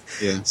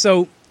 Yeah.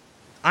 So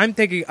I'm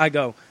thinking, I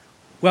go,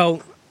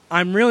 well,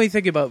 I'm really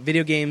thinking about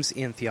video games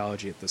and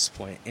theology at this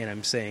point, and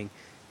I'm saying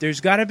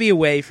there's got to be a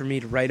way for me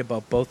to write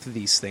about both of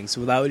these things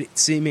without it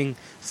seeming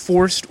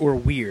forced or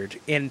weird.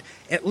 And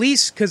at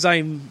least because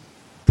I'm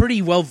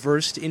pretty well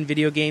versed in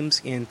video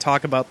games and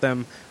talk about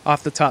them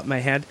off the top of my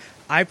head,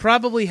 I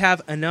probably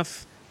have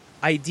enough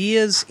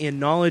ideas and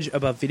knowledge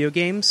about video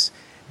games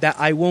that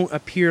I won't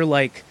appear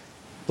like,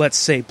 let's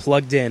say,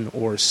 Plugged In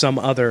or some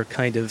other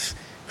kind of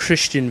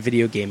Christian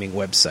video gaming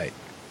website.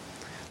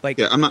 Like,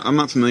 Yeah, I'm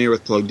not familiar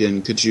with Plugged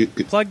In.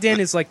 Plugged In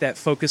is like that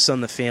focus on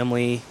the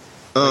family.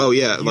 Oh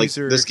yeah, like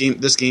user- this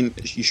game.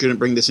 You shouldn't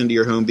bring this into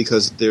your home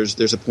because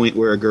there's a point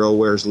where a girl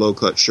wears low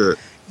cut shirt.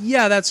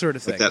 Yeah, that sort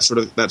of thing. Like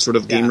that sort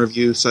of game Yeah.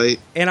 review site.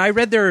 And I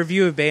read their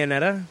review of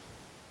Bayonetta,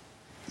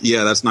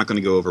 Yeah, that's not going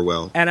to go over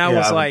well. and I Yeah,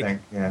 was I would like,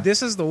 think, yeah.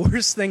 this is the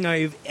worst thing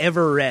I've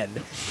ever read.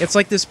 It's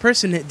like this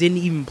person that didn't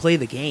even play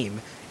the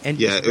game. And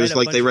Yeah, just it was read a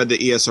like bunch they of- read the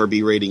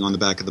ESRB rating on the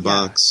back of the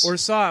Yeah, box. or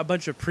saw a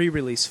bunch of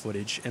pre-release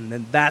footage, and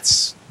then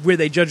that's where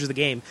they judge the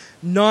game,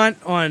 not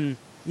on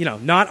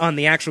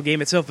the actual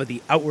game itself, but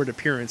the outward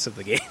appearance of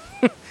the game.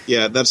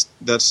 Yeah, that's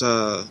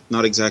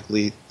not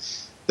exactly,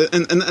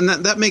 and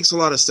that makes a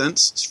lot of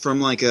sense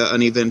from like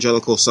an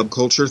evangelical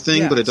subculture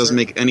thing, Yeah, but it doesn't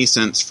certainly. make any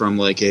sense from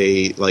like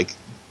a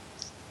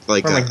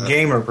From a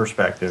gamer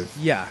perspective.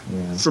 Yeah,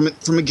 Yeah.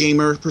 from a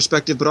gamer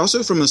perspective, but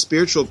also from a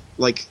spiritual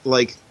like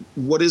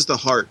what is the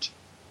heart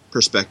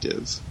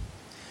perspective?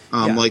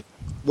 Yeah. Like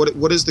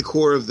what is the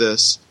core of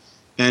this,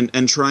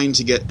 and trying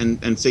to get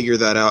and figure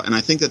that out. And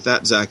I think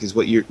that Zach is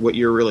what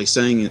you're really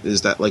saying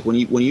is that like when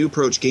you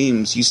approach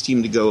games, you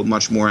seem to go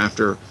much more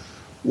after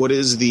what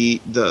is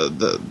the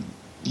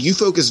you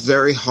focus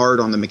very hard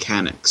on the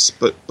mechanics,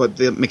 but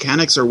the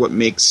mechanics are what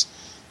makes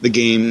the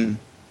game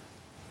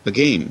a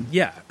game.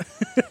 yeah,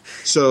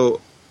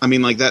 So I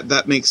mean, like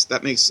that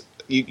makes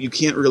you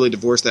can't really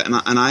divorce that.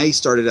 And I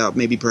started out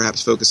maybe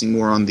perhaps focusing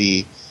more on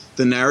the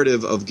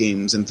narrative of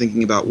games and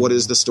thinking about what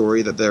is the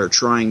story that they're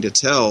trying to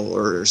tell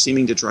or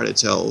seeming to try to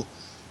tell,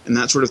 and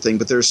that sort of thing.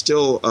 But there's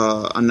still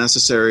a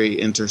necessary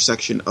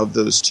intersection of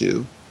those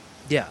two.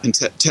 yeah. And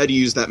Ted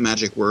used that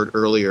magic word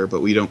earlier,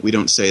 but we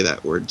don't say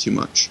that word too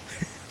much.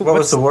 What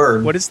was the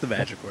word? What is the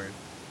magic word?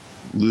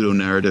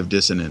 Ludonarrative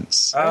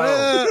dissonance.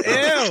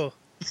 Ew!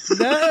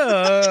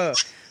 No.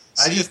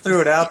 I just threw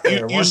it out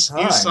there one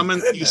time.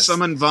 You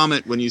summon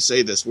vomit when you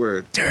say this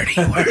word. Dirty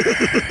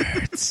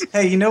words.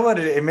 Hey, you know what?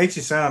 It makes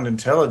you sound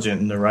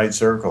intelligent in the right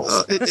circles.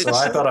 So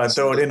I thought I'd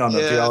throw it in on the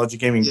Yeah, Theology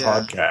Gaming yeah.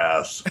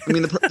 podcast. I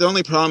mean, the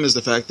only problem is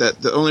the fact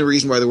that the only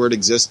reason why the word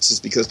exists is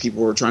because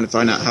people were trying to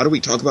find out how do we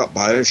talk about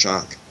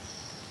BioShock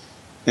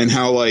and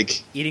how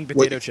like Eating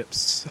potato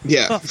chips.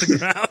 Yeah. Off the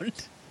ground.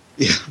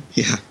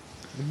 yeah.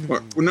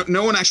 Or,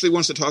 no one actually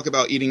wants to talk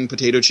about eating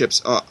potato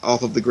chips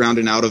off of the ground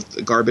and out of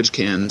the garbage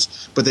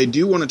cans, but they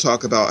do want to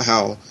talk about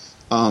how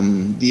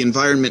the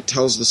environment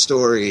tells the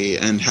story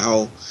and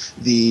how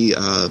the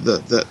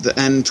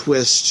end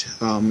twist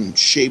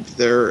shaped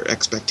their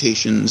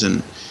expectations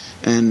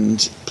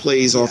and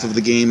plays off of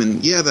the game.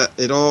 And yeah, that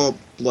it all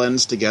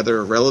blends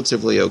together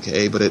relatively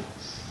okay, but it.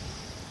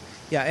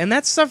 Yeah, and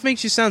that stuff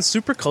makes you sound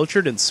super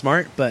cultured and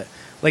smart, but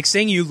like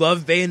saying you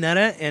love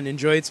Bayonetta and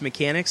enjoy its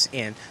mechanics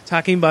and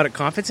talking about it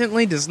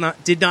competently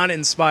did not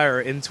inspire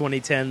in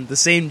 2010 the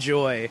same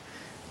joy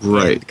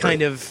Right. and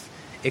kind of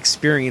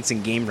experience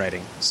in game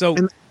writing. So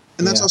And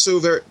that's Yeah.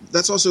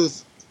 also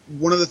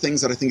one of the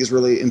things that I think is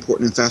really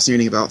important and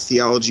fascinating about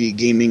theology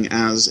gaming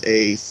as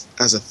a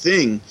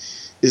thing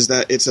is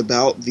that it's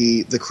about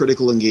the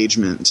critical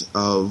engagement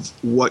of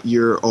what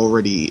you're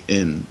already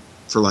in,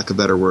 for lack of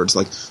better words.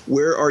 Like,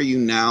 where are you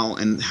now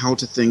and how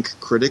to think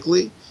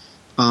critically,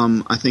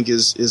 I think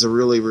is a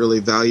really, really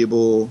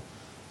valuable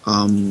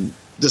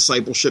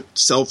discipleship,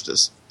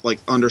 like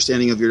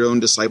understanding of your own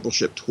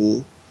discipleship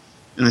tool.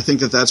 And I think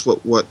that's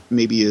what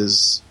maybe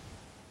is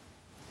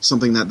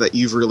something that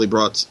you've really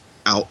brought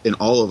out in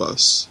all of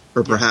us,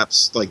 or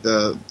perhaps like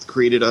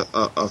created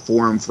a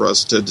forum for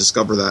us to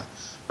discover that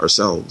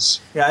ourselves.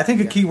 Yeah, I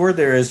think a key word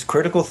there is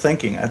critical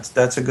thinking.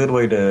 That's a good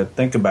way to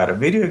think about it.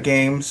 Video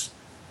games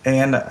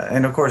and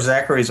of course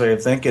Zachary's way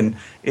of thinking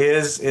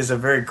is a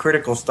very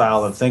critical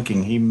style of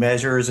thinking. He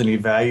measures and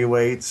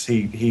evaluates.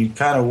 He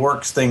kind of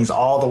works things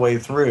all the way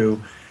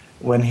through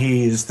when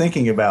he's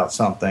thinking about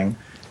something.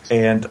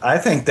 And I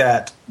think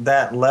that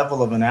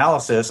level of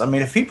analysis, I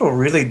mean, if people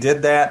really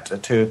did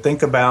that to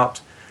think about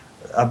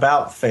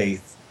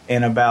faith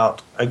and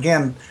about,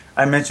 again,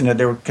 I mentioned that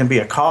there can be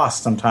a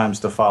cost sometimes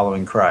to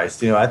following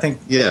Christ. I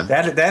think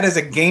that is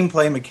a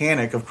gameplay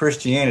mechanic of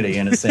Christianity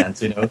in a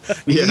sense.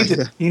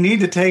 You need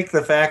to take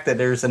the fact that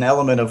there's an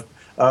element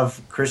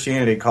of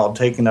Christianity called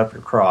taking up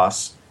your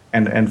cross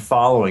and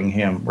following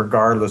Him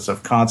regardless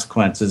of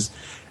consequences.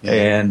 Yeah.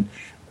 And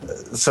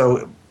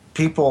so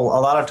people a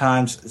lot of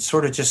times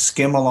sort of just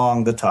skim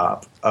along the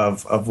top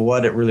of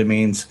what it really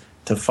means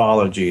to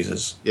follow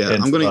Jesus. Yeah,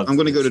 I'm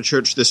going to go to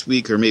church this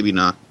week, or maybe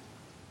not.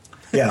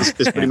 Yeah,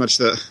 it's pretty much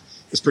the.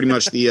 It's pretty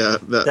much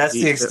that's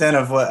the extent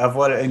of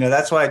what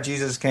That's why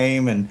Jesus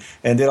came and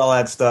did all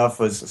that stuff,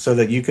 was so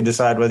that you could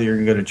decide whether you're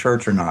going to go to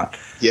church or not.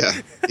 Yeah.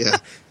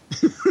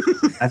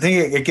 I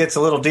think it gets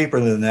a little deeper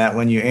than that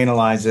when you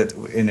analyze it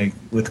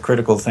with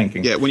critical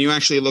thinking. Yeah, when you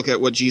actually look at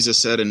what Jesus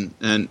said and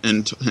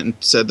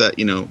said that,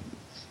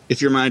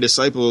 if you're my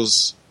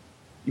disciples,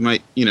 you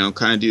might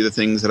kind of do the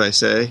things that I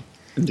say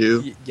and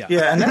do.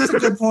 Yeah, and that's a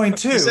good point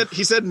too.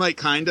 He said might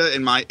kinda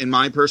in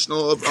my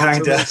personal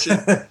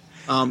observation.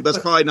 That's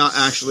probably not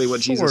actually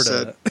what Jesus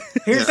said.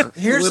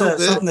 Here's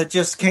something that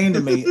just came to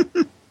me.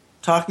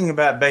 Talking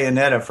about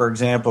Bayonetta, for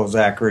example,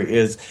 Zachary,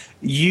 is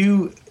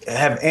you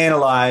have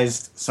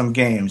analyzed some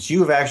games. You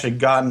have actually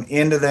gotten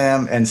into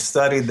them and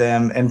studied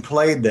them and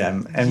played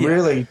them and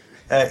really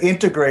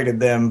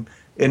integrated them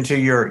into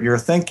your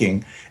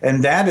thinking.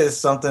 And that is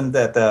something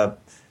that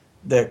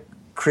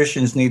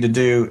Christians need to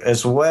do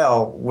as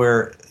well,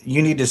 where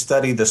you need to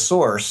study the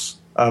source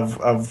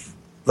of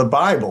the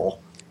Bible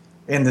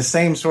in the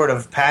same sort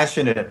of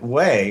passionate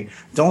way.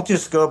 Don't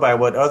just go by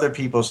what other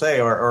people say,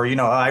 or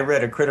I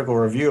read a critical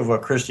review of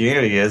what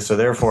Christianity is, so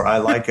therefore I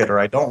like it or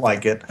I don't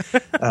like it.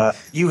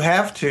 You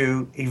have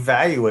to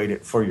evaluate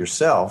it for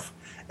yourself.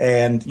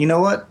 And you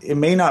know what? It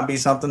may not be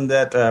something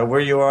that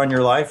where you are in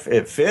your life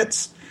it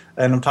fits.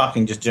 And I'm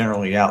talking just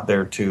generally out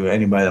there to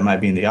anybody that might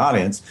be in the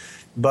audience.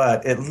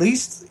 But at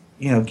least,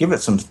 give it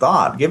some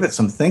thought, give it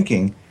some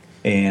thinking.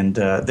 And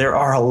there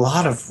are a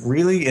lot of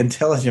really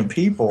intelligent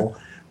people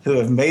who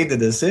have made the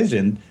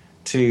decision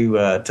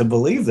to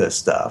believe this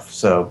stuff.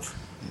 So,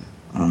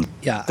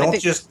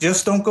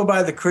 don't go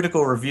by the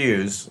critical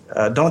reviews.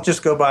 Don't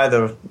just go by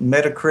the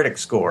Metacritic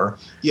score.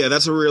 Yeah,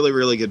 that's a really,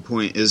 really good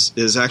point.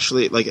 Is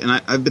actually and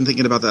I've been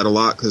thinking about that a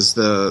lot, because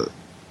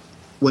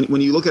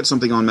when you look at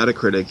something on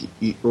Metacritic,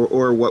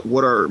 or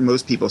what are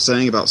most people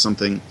saying about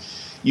something,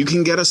 you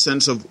can get a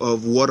sense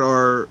of what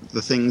are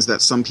the things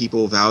that some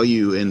people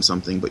value in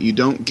something, but you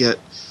don't get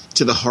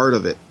to the heart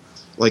of it.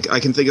 Like, I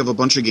can think of a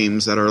bunch of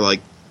games that are,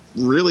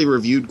 really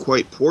reviewed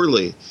quite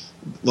poorly,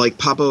 like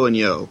Papo and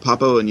Yo.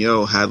 Papo and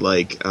Yo had,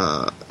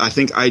 I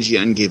think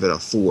IGN gave it a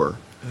 4.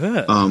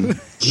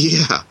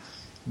 Yeah.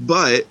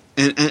 But,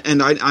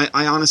 and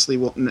I honestly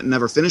will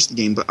never finish the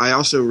game, but I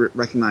also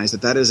recognize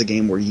that is a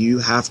game where you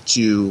have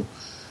to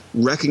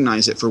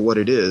recognize it for what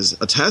it is,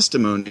 a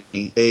testimony,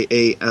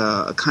 a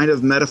kind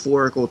of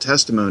metaphorical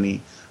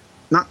testimony,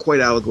 not quite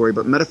allegory,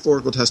 but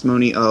metaphorical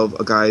testimony of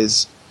a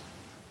guy's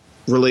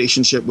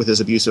relationship with his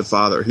abusive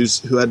father,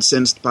 who had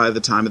since, by the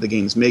time of the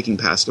game's making,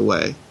 passed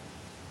away.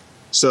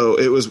 So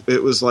it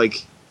was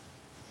like,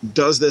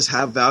 does this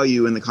have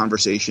value in the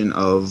conversation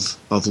of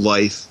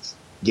life,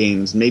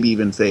 games, maybe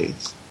even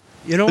faith?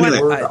 You know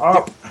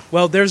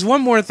what? There's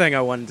one more thing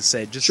I wanted to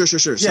say. Just sure.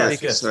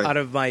 Sorry. Out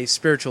of my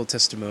spiritual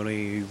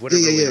testimony,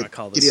 whatever we want to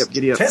call this.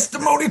 Giddy up.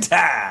 Testimony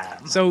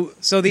time! So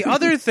the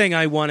other thing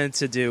I wanted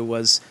to do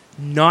was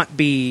not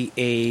be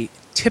a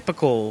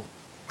typical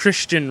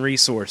Christian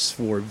resource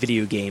for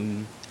video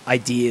game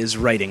ideas,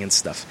 writing, and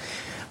stuff.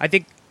 I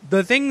think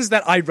the things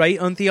that I write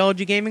on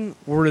Theology Gaming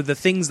were the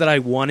things that I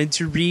wanted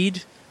to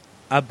read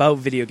about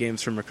video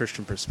games from a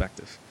Christian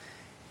perspective.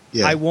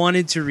 Yeah. I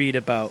wanted to read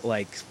about,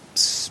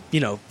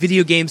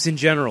 video games in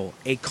general,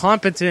 a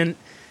competent,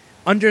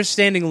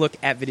 understanding look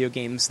at video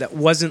games that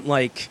wasn't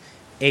like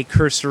a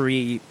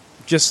cursory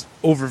just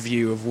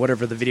overview of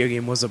whatever the video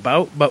game was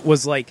about, but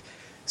was like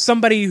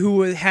somebody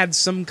who had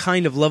some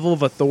kind of level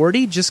of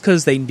authority just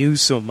because they knew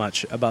so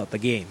much about the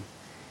game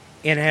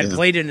and had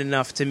played it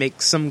enough to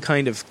make some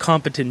kind of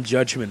competent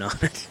judgment on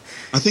it.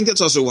 I think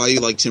that's also why you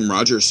like Tim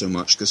Rogers so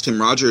much, because Tim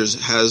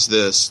Rogers has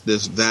this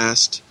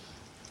vast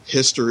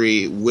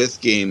history with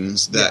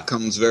games that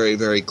comes very,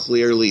 very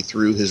clearly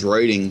through his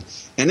writing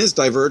and his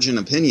divergent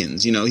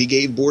opinions. He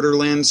gave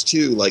Borderlands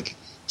 2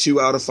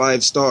 2 out of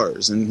 5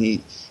 stars, and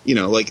he,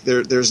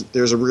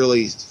 there's a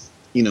really,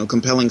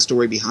 compelling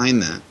story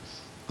behind that.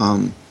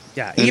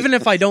 Even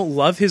if I don't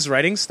love his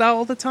writing style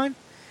all the time,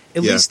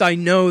 at least I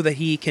know that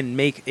he can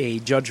make a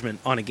judgment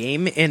on a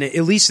game, and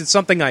at least it's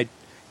something I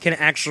can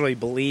actually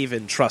believe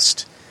and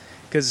trust,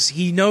 because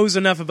he knows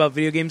enough about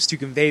video games to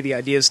convey the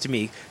ideas to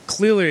me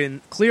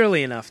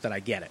clearly enough that I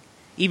get it,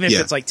 even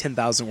if it's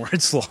 10,000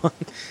 words long.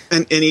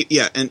 And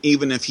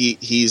even if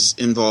he's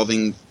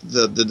involving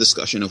the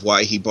discussion of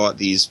why he bought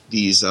these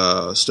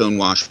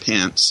stonewashed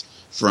pants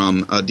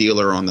from a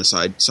dealer on the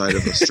side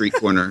of the street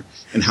corner,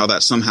 and how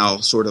that somehow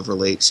sort of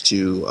relates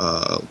to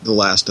The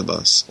Last of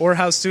Us. Or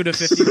how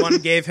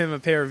Suda51 gave him a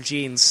pair of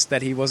jeans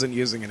that he wasn't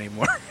using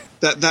anymore.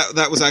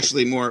 That was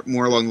actually more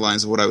along the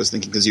lines of what I was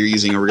thinking, because you're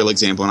using a real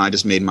example and I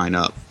just made mine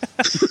up.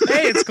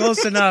 Hey, it's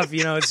close enough.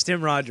 It's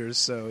Tim Rogers,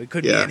 so it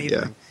could be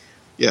anything.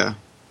 Yeah.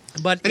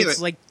 But anyway, it's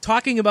like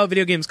talking about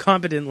video games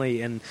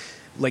competently and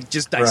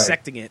just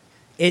dissecting it.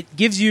 It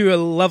gives you a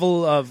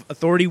level of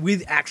authority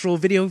with actual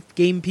video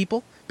game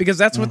people, because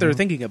that's what they're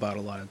thinking about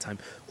a lot of the time.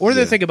 Or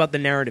they're thinking about the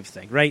narrative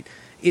thing, right?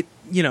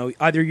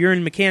 either you're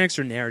in mechanics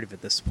or narrative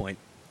at this point.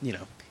 You're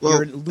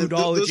in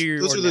ludology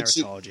or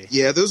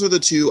narratology. Those are the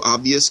two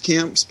obvious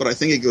camps, but I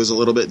think it goes a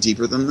little bit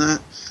deeper than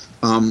that.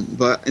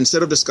 But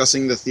instead of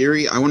discussing the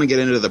theory, I want to get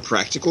into the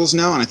practicals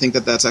now, and I think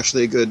that that's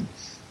actually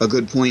a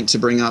good point to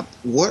bring up.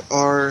 What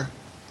are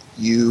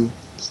you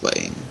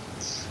playing?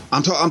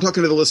 I'm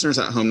talking to the listeners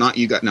at home, not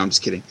you guys. No, I'm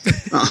just kidding.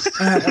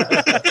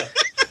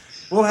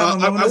 We'll have a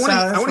moment of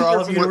silence for all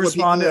of you to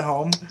respond at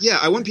home. Yeah,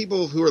 I want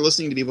people who are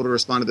listening to be able to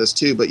respond to this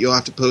too, but you'll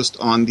have to post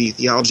on the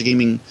Theology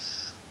Gaming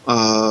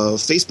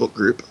Facebook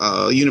group,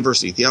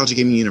 University. Theology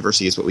Gaming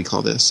University is what we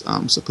call this,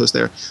 so post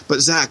there. But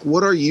Zach,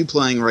 what are you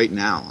playing right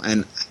now?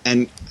 And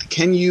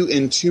can you,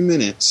 in 2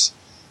 minutes,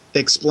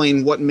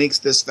 explain what makes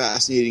this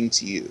fascinating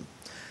to you?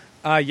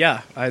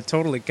 Yeah, I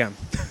totally can,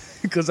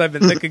 because I've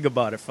been thinking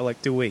about it for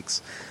like 2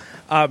 weeks.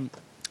 I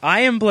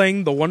am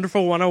playing The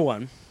Wonderful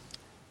 101.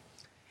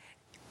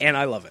 And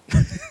I love it.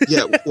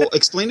 Yeah, well,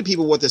 explain to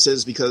people what this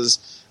is,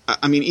 because,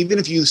 I mean, even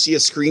if you see a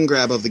screen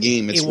grab of the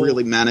game, it's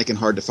really manic and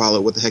hard to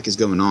follow what the heck is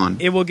going on.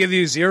 It will give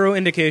you zero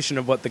indication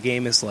of what the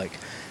game is like.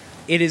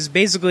 It is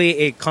basically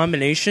a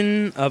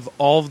combination of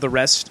all of the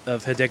rest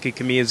of Hideki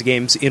Kamiya's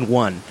games in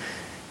one.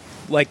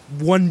 Like,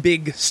 one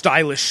big,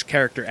 stylish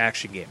character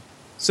action game.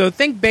 So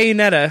think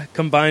Bayonetta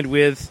combined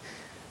with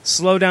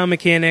slowdown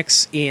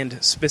mechanics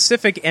and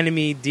specific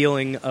enemy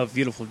dealing of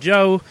Beautiful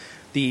Joe,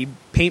 the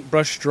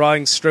paintbrush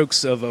drawing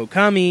strokes of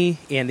Okami,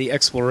 and the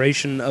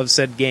exploration of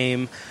said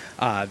game,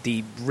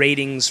 the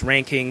ratings,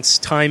 rankings,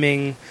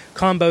 timing,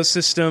 combo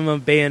system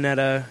of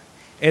Bayonetta.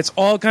 It's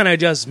all kind of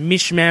just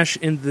mishmash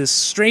in this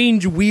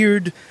strange,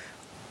 weird,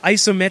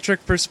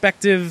 isometric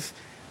perspective,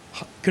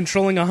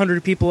 controlling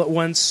 100 people at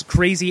once,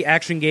 crazy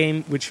action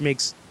game, which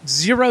makes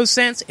zero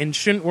sense and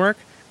shouldn't work,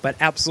 but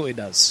absolutely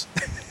does.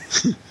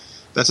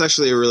 That's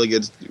actually a really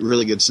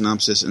good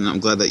synopsis, and I'm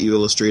glad that you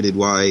illustrated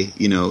why,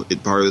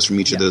 it borrows from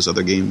each of those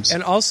other games.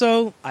 And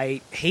also, I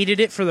hated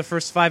it for the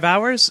first 5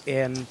 hours,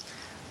 and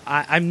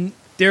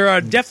there are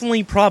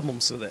definitely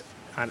problems with it.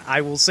 And I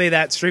will say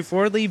that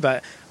straightforwardly,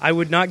 but I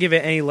would not give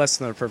it any less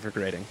than a perfect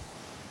rating.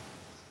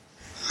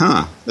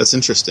 Huh, that's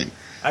interesting.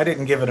 I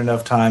didn't give it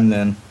enough time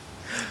then.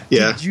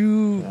 Yeah. Did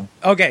you...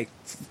 Okay,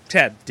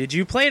 Ted, did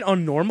you play it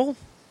on normal?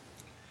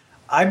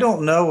 I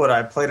don't know what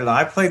I played it on.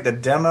 I played the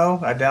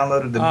demo. I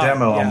downloaded the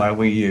demo on my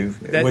Wii U,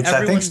 which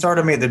I think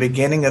started me at the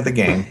beginning of the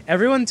game.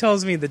 Everyone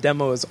tells me the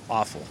demo is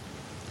awful.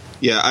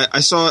 Yeah,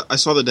 I saw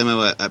the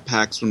demo at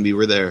PAX when we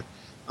were there,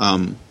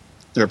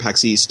 or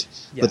PAX East.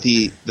 Yeah. But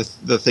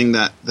the thing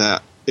that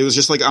it was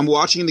just like I'm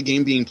watching the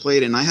game being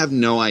played and I have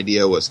no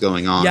idea what's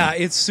going on. Yeah,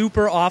 it's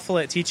super awful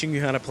at teaching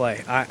you how to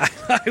play.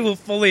 I will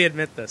fully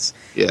admit this.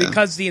 Yeah.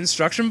 Because the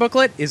instruction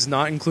booklet is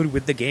not included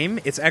with the game.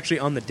 It's actually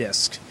on the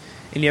disc.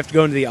 And you have to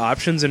go into the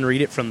options and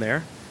read it from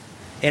there.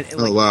 And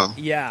oh, wow.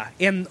 Yeah.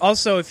 And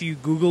also, if you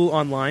Google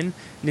online,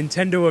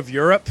 Nintendo of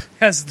Europe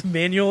has the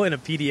manual in a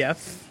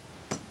PDF.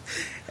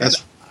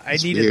 I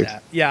needed weird.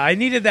 that. Yeah, I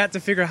needed that to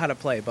figure out how to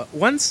play. But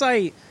once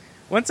I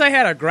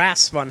had a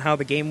grasp on how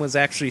the game was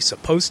actually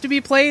supposed to be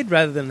played,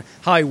 rather than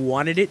how I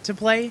wanted it to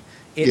play,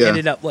 it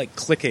ended up like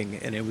clicking,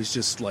 and it was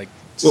just like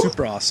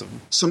super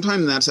awesome.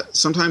 Sometimes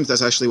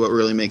that's actually what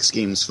really makes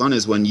games fun,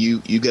 is when you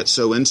get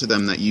so into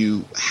them that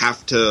you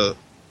have to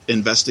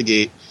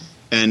investigate,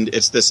 and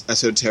it's this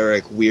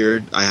esoteric,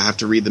 weird, I have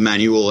to read the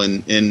manual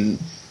in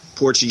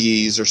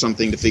Portuguese or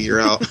something to figure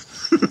out.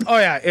 Oh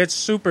yeah, it's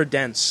super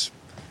dense.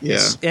 Yeah.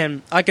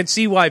 And I could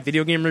see why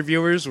video game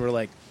reviewers were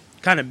like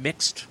kind of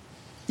mixed.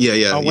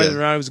 Yeah. On whether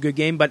or not it was a good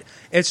game, but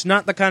it's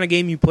not the kind of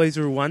game you play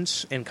through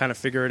once and kind of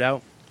figure it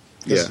out.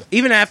 Yeah.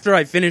 Even after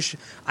I finished,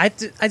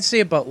 I'd say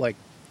about like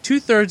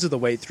 2/3 of the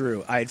way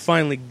through, I had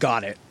finally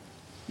got it.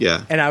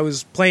 Yeah. And I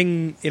was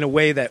playing in a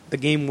way that the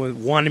game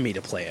wanted me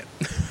to play it.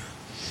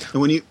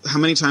 And how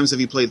many times have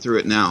you played through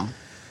it now?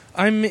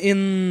 I'm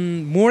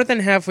in more than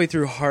halfway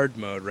through hard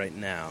mode right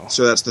now.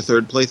 So that's the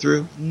third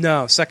playthrough?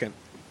 No, second.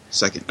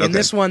 Second, okay. In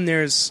this one,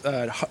 there's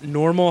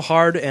normal,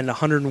 hard, and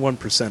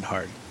 101%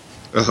 hard.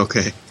 Oh,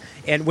 okay.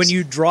 And when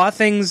you draw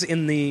things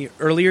in the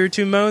earlier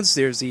two modes,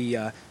 there's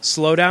the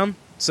slowdown,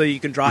 so you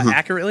can draw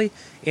accurately.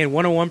 And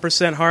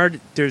 101%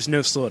 hard, there's no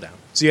slowdown.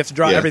 So you have to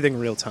draw everything in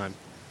real time.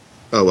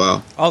 Oh,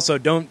 wow. Also,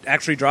 don't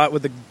actually draw it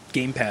with the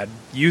gamepad.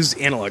 Use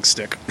analog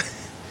stick.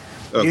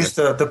 Okay. Use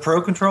the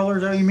Pro controller,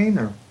 is that what you mean?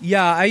 Or?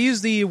 Yeah, I use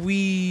the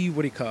Wii,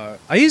 what do you call it?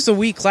 I use the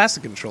Wii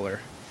Classic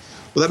controller.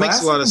 Well, that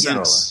makes a lot of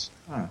sense.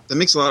 Huh. That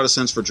makes a lot of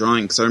sense for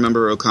drawing, because I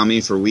remember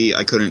Okami for Wii,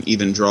 I couldn't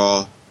even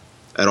draw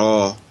at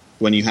all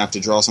when you have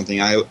to draw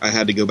something. I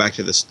had to go back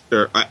to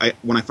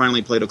when I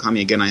finally played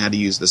Okami again, I had to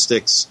use the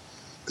sticks,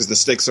 because the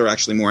sticks are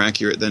actually more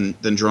accurate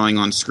than drawing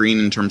on screen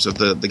in terms of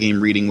the game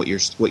reading what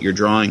you're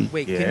drawing.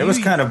 Wait, it was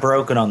kind of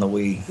broken on the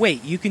Wii.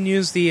 Wait, you can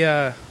use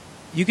the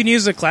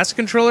Classic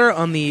controller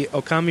on the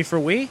Okami for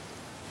Wii?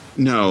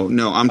 No,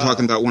 I'm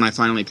talking about when I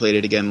finally played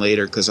it again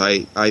later, because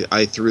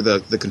I threw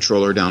the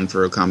controller down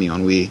for Okami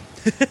on Wii.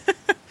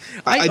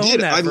 I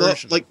did. I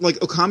love like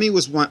Okami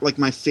was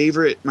my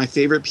favorite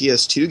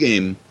PS2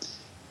 game,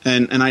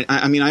 And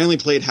I mean, I only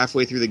played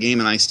halfway through the game,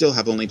 and I still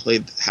have only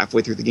played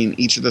halfway through the game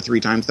each of the 3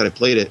 times that I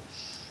played it.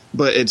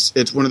 But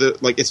it's one of the,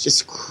 like, it's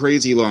just a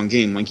crazy long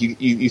game. Like,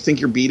 you think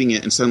you're beating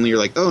it, and suddenly you're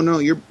like, oh no,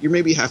 you're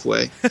maybe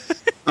halfway.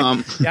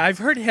 Yeah, I've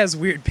heard it has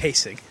weird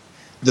pacing.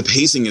 The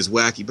pacing is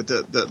wacky, but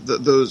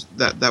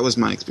that was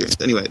my experience.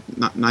 Anyway,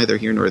 neither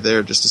here nor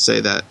there. Just to say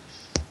that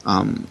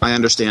I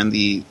understand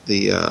the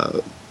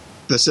video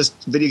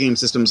game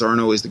systems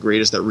aren't always the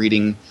greatest at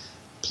reading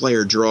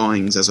player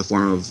drawings as a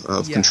form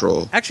of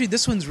control. Actually,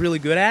 this one's really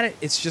good at it.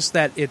 It's just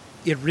that it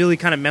really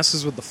kind of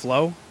messes with the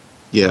flow.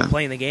 Yeah,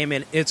 playing the game,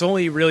 and it's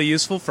only really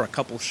useful for a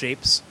couple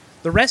shapes.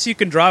 The rest you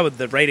can draw with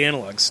the right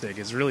analog stick.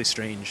 Is really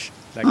strange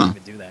that I can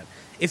even do that.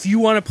 If you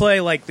want to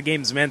play like the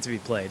game's meant to be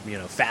played,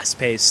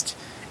 fast-paced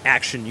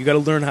action, you got to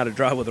learn how to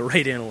draw with the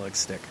right analog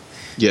stick.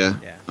 Yeah.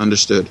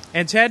 Understood.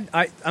 And Ted,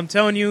 I'm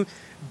telling you,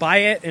 buy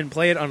it and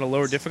play it on a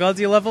lower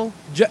difficulty level,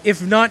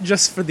 if not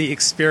just for the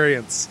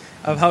experience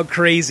of how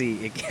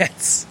crazy it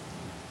gets.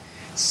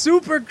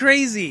 Super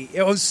crazy.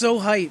 It was so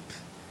hype.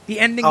 The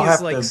ending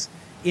is like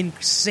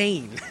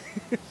insane.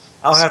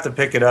 I'll have to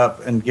pick it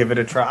up and give it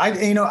a try.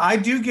 I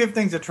do give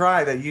things a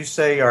try that you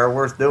say are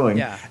worth doing.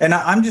 Yeah. And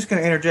I'm just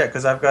going to interject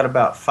because I've got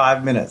about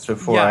 5 minutes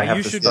before I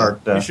have to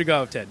start. You should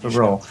go, Ted. The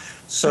roll.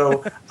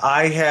 So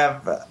I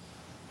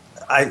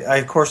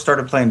of course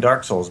started playing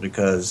Dark Souls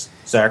because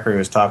Zachary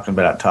was talking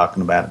about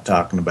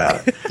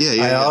it.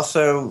 Yeah. I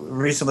also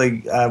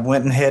recently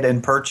went ahead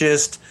and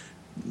purchased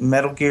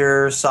Metal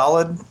Gear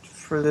Solid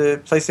for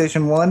the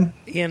PlayStation 1.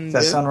 And does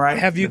that sound right?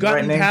 Have you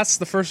gotten past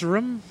the first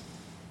room?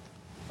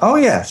 Oh,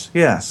 yes.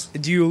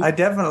 Do you? I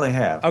definitely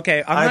have.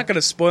 Okay, I'm not going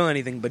to spoil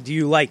anything, but do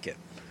you like it?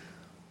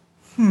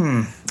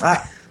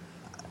 I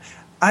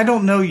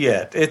don't know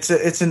yet.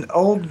 It's an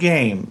old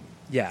game.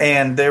 Yeah.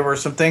 And there were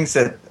some things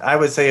that I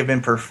would say have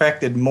been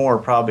perfected more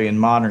probably in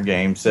modern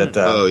games that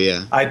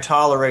I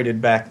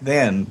tolerated back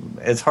then.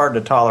 It's hard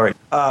to tolerate.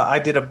 I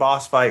did a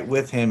boss fight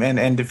with him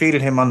and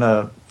defeated him on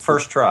the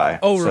first try.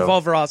 Oh,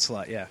 Revolver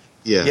Ocelot, yeah.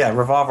 Yeah,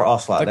 Revolver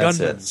Ocelot, that's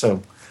gunman. it.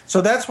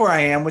 So that's where I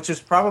am, which is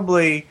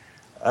probably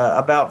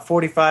about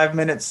 45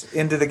 minutes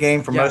into the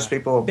game for most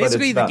people,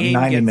 basically, but it's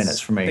about 90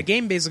 minutes for me. The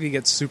game basically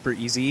gets super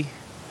easy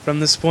from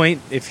this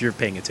point if you're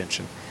paying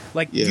attention.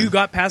 Like, you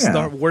got past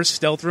the worst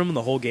stealth room in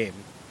the whole game.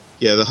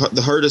 Yeah,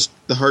 the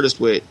hardest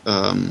way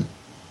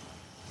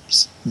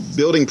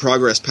building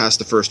progress past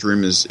the first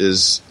room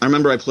is. I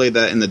remember I played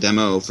that in the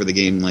demo for the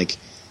game like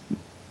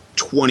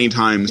 20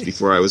 times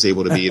before I was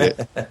able to beat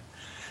it.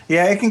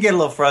 Yeah, it can get a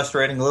little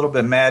frustrating, a little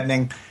bit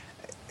maddening,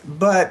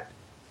 but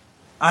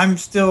I'm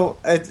still.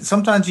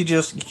 Sometimes you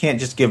can't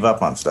just give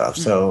up on stuff.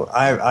 So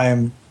I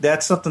am.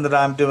 That's something that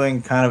I'm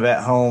doing kind of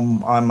at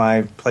home on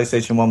my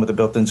PlayStation 1 with the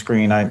built-in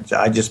screen.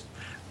 I just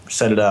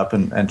set it up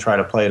and try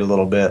to play it a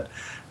little bit.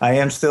 I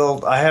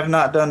have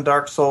not done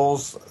Dark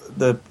Souls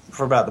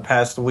for about the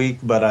past week,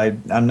 but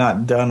I'm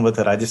not done with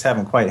it. I just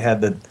haven't quite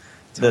had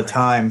the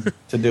time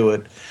to do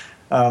it.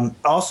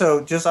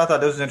 Also, just I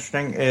thought this was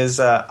interesting is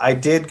I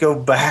did go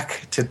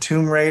back to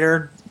Tomb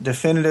Raider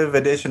Definitive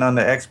Edition on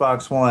the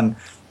Xbox One,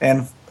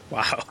 and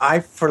wow! I,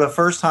 for the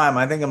first time,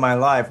 I think in my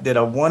life, did a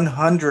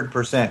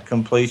 100%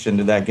 completion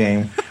to that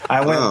game.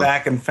 I went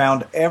back and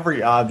found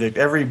every object,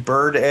 every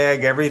bird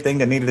egg, everything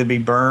that needed to be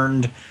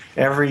burned,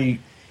 every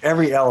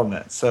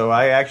element. So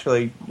I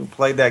actually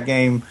played that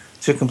game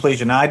to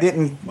completion. Now, I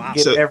didn't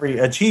get every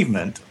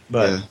achievement,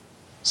 but. Yeah.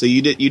 So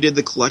you did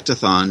the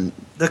collectathon.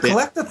 The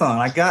collectathon,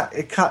 I got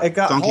it.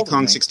 Got Donkey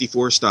Kong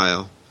 64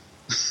 style.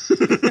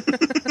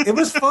 It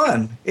was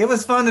fun. It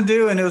was fun to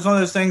do, and it was one of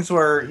those things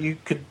where you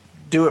could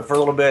do it for a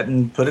little bit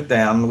and put it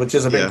down, which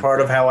is a big part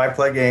of how I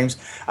play games.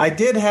 I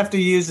did have to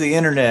use the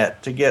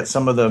internet to get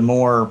some of the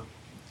more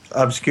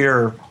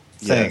obscure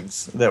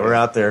things that were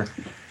out there.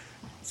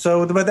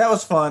 So, but that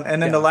was fun.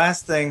 And then the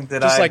last thing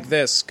that just like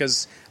this,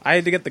 because I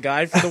had to get the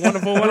guide for the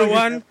Wonderful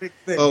 101.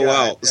 Oh,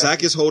 wow.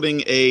 Zach is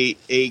holding a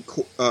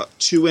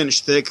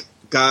 2-inch thick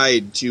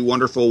guide to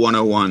Wonderful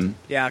 101.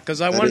 Yeah, because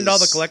I wanted all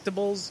the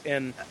collectibles,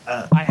 and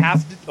I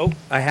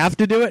have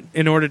to do it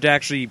in order to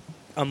actually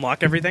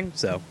unlock everything,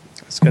 so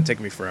it's going to take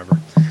me forever.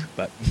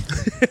 But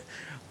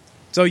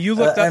so you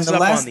looked up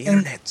stuff on the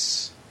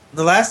internet.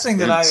 The last thing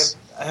that I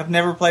have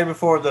never played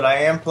before that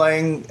I am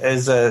playing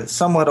is a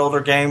somewhat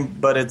older game,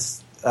 but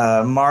it's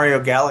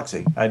Mario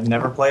Galaxy. I'd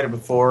never played it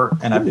before,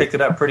 and I picked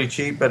it up pretty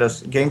cheap at a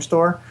game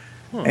store,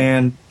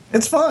 and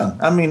it's fun.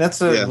 I mean,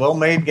 it's a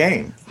well-made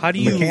game. How do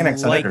you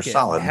mechanics like are it?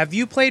 solid. Have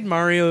you played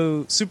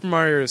Super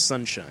Mario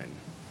Sunshine?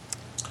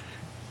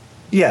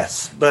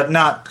 Yes, but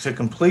not to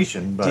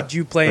completion. But, did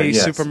you play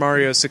Super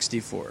Mario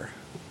 64?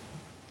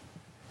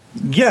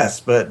 Yes,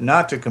 but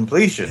not to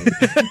completion.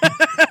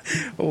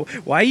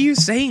 Why are you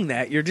saying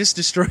that? You're just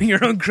destroying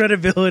your own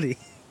credibility.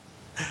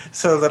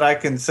 So that I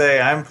can say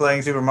I'm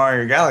playing Super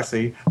Mario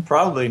Galaxy,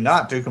 probably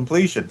not to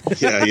completion.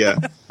 Yeah.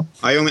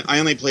 I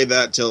only played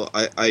that till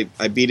I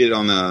beat it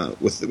on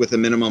with a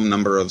minimum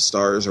number of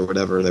stars or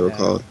whatever they were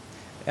called.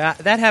 Yeah,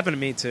 that happened to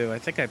me too. I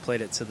think I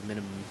played it to the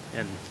minimum,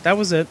 and that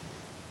was it.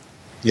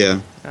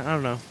 Yeah. I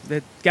don't know.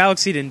 The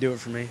Galaxy didn't do it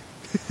for me.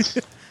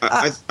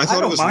 I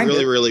thought it was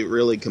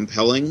really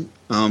compelling,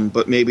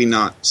 but maybe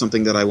not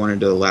something that I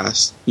wanted to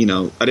last. I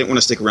didn't want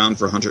to stick around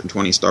for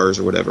 120 stars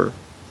or whatever.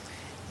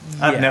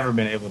 I've never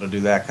been able to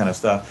do that kind of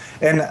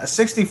stuff. And a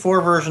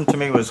 64 version to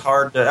me was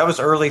hard. That was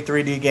early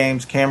 3D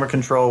games. Camera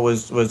control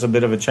was a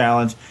bit of a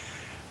challenge.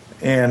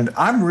 And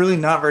I'm really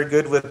not very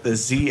good with the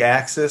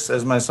Z-axis,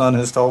 as my son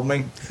has told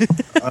me.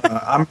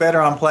 I'm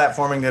better on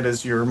platforming that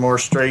is your more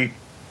straight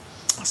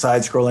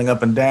side-scrolling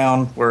up and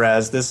down,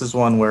 whereas this is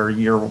one where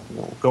you're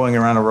going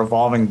around a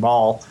revolving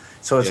ball.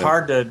 So it's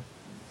hard to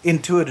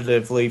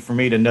intuitively for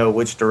me to know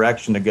which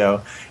direction to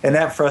go. And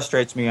that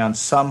frustrates me on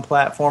some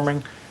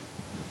platforming.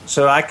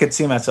 So I could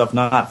see myself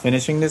not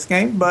finishing this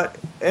game, but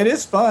it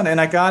is fun. And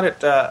I got it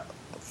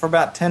for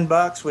about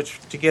 $10, which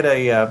to get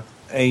a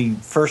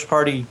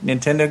first-party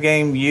Nintendo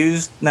game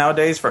used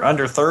nowadays for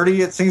under $30,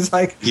 it seems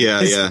like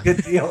it's a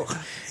good deal.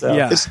 So.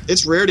 Yeah.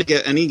 It's rare to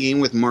get any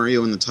game with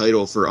Mario in the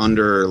title for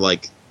under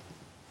like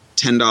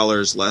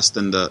 $10 less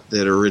than that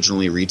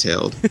originally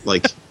retailed.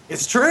 Like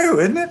it's true,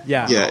 isn't it?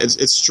 Yeah, yeah.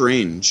 It's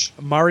strange.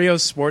 Mario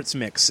Sports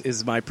Mix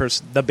is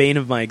the bane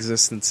of my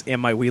existence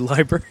and my Wii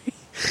library.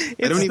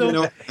 I don't even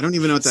know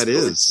what that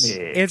is.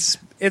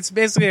 It's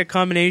basically a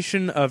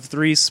combination of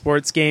 3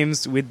 sports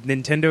games with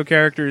Nintendo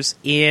characters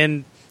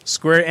and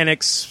Square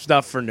Enix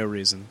stuff for no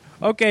reason.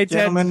 Okay, Ted.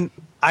 Gentlemen,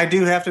 I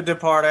do have to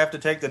depart. I have to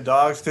take the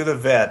dogs to the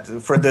vet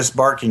for this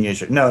barking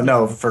issue.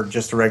 No, for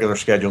just the regular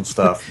scheduled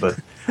stuff. But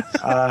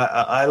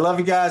I love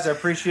you guys. I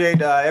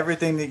appreciate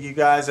everything that you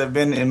guys have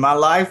been in my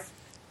life.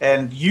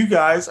 And you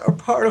guys are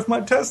part of my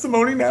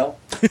testimony now.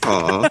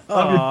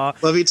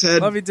 Aww. Love you,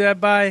 Ted. Love you,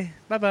 Ted. Bye.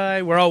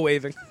 Bye-bye. We're all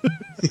waving.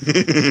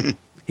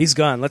 He's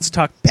gone. Let's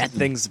talk bad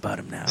things about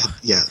him now.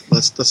 Yeah,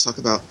 let's talk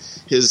about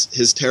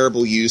his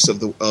terrible use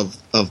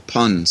of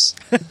puns,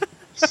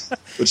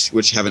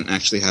 which haven't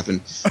actually happened.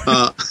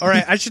 All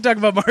right, I should talk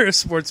about Mario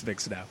Sports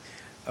Mix now.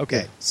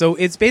 Okay, so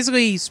it's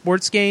basically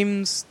sports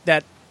games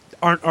that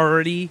aren't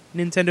already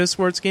Nintendo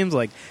sports games,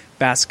 like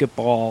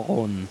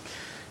basketball and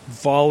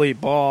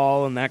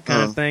volleyball and that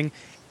kind of thing,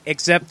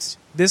 except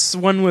this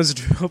one was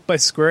developed by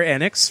Square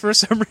Enix for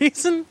some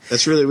reason.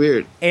 That's really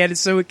weird. And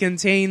so it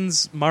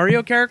contains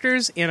Mario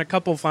characters and a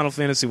couple Final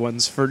Fantasy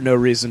ones for no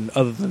reason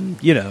other than,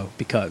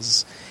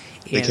 because.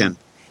 They can.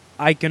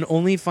 I can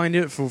only find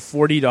it for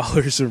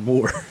 $40 or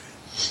more.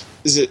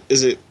 Is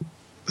it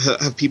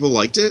have people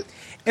liked it?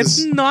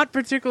 It's not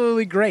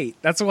particularly great.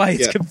 That's why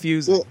it's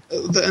confusing. Well,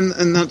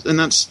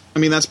 that's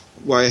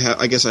why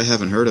I guess I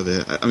haven't heard of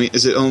it. I mean,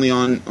 is it only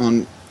on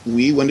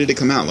Wii? When did it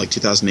come out? Like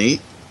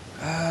 2008?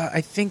 I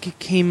think it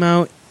came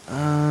out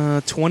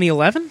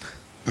 2011.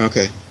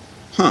 Okay.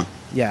 Huh.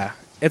 Yeah.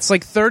 It's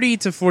like $30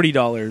 to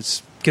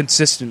 $40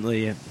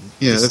 consistently.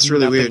 Yeah, that's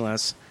really weird.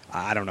 Less.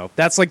 I don't know.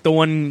 That's like the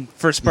one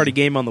first-party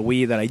game on the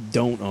Wii that I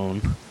don't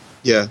own.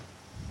 Yeah.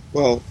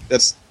 Well,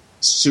 that's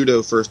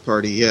pseudo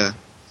first-party, yeah.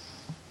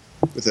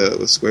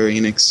 With Square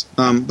Enix.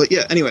 But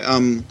yeah, anyway,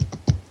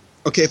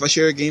 okay, if I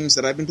share games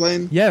that I've been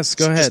playing? Yes,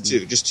 go ahead.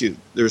 Just two.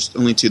 There's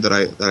only 2 that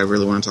I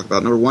really want to talk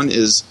about. Number 1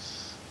 is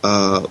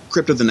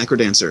Crypt of the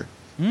Necrodancer.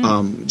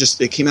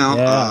 It came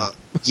out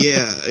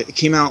it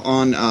came out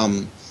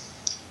on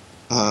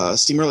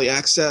Steam Early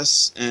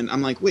Access, and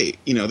I'm like, wait,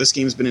 this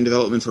game's been in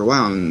development for a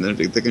while, and they're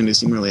going to do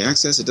Steam Early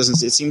Access?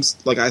 It seems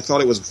like I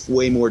thought it was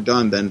way more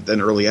done than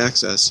Early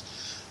Access.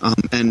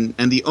 And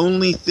the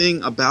only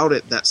thing about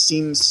it that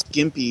seems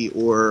skimpy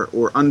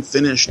or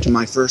unfinished to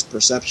my first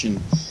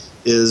perception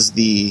is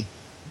the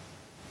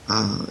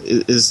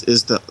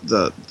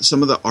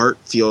some of the art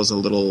feels a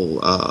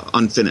little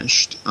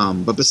unfinished.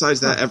 But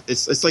besides that,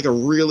 it's like a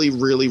really,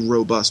 really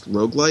robust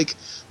roguelike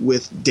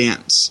with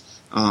dance.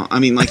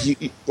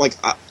 It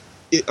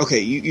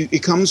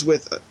comes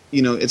with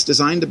it's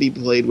designed to be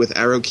played with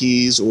arrow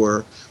keys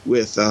or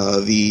with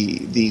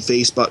the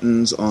face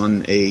buttons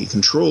on a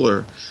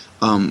controller.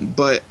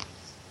 But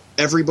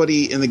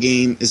everybody in the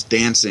game is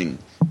dancing,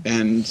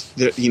 and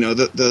the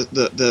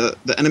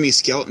enemy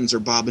skeletons are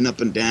bobbing up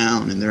and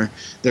down, and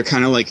they're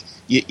kind of like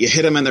you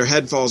hit them and their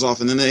head falls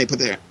off, and then they put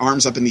their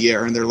arms up in the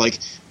air and they're like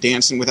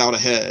dancing without a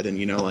head, and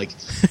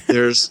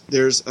there's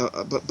it's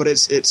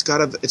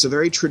a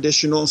very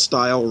traditional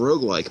style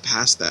roguelike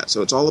past that.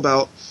 So it's all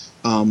about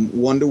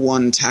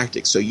 1-to-1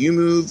 tactics. So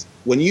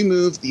when you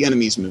move, the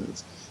enemies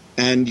move.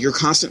 And you're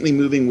constantly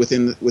moving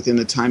within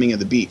the timing of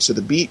the beat. So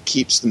the beat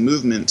keeps the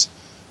movement.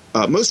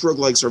 Most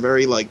roguelikes are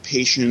very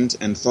patient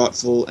and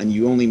thoughtful, and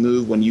you only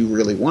move when you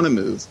really want to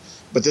move.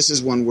 But this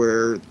is one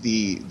where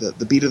the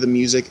beat of the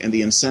music and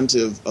the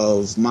incentive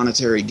of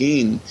monetary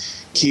gain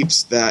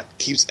keeps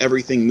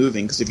everything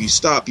moving. Because if you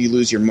stop, you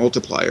lose your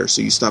multiplier.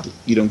 So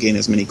you don't gain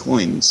as many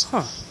coins.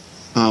 Huh.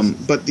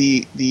 But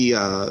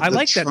I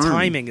like charm, that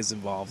timing is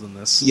involved in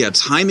this. Yeah,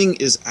 timing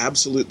is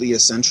absolutely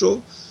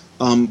essential.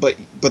 But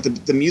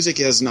the music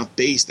has enough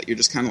bass that you're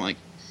just kind of like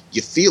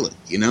you feel it,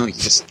 you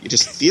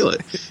just feel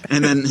it,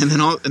 and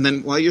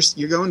then while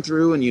you're going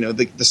through and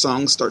the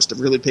song starts to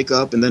really pick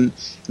up, and then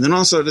all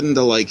of a sudden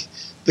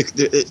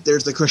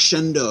there's the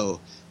crescendo,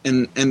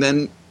 and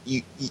then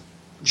you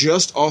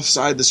just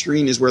offside the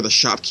screen is where the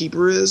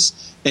shopkeeper is,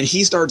 and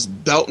he starts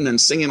belting and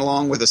singing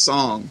along with a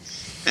song.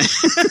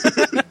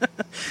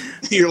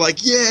 You're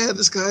like, yeah,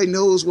 this guy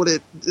knows what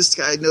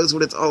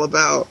it's all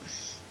about.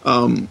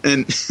 And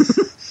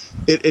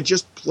it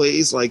just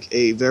plays like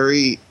a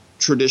very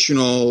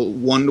traditional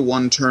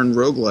 1-to-1 turn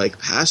roguelike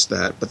past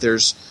that, but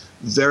there's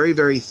very,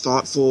 very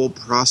thoughtful,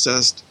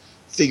 processed,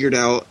 figured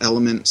out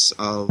elements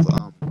of,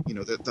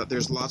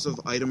 there's lots of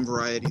item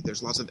variety,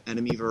 there's lots of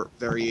enemy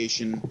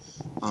variation,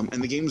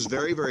 and the game's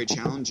very, very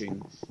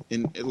challenging.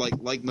 And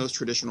like most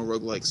traditional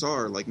roguelikes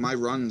are, like my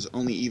runs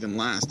only even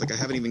last, like I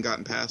haven't even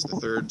gotten past the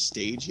third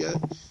stage yet,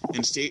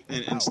 and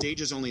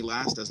stages only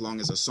last as long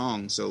as a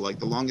song. So like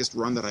the longest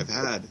run that I've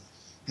had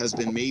has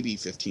been maybe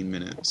 15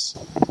 minutes.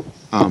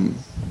 And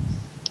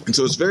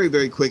so it's very,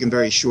 very quick and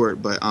very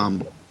short, but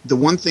the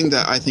one thing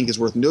that I think is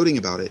worth noting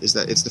about it is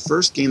that it's the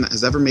first game that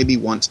has ever made me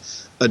want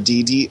a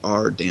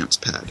DDR dance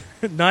pad.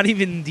 Not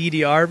even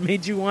DDR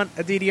made you want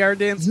a DDR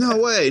dance pad?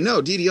 No way.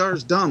 No, DDR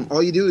is dumb.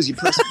 All you do is you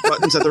press the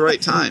buttons at the right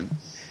time.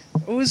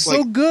 It was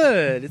so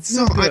good. It's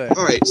so good.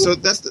 All right, so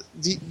that's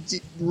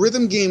the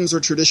rhythm games are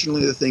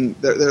traditionally the thing.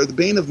 They're the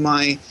bane of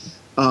my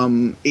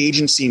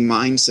agency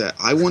mindset.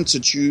 I want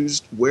to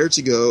choose where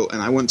to go, and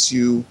I want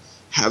to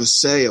have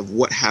say of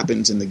what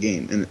happens in the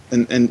game.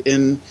 And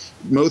in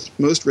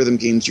most rhythm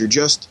games, you're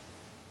just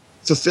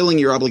fulfilling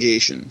your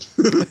obligation.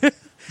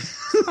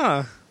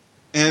 Huh.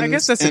 I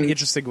guess that's an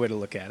interesting way to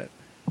look at it.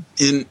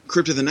 In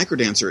Crypt of the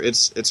Necrodancer,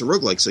 it's a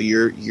roguelike. So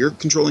you're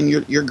controlling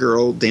your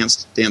girl,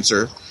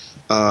 dancer,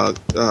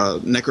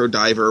 necro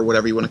diver,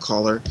 whatever you want to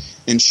call her,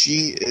 and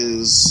she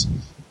is,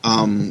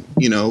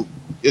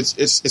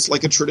 it's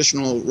like a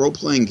traditional role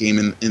playing game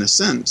in a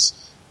sense.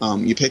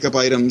 You pick up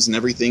items and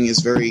everything is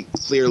very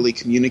clearly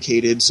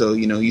communicated. So,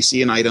 you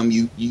see an item,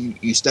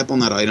 you step on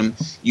that item,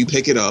 you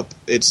pick it up.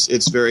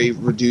 It's very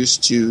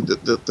reduced to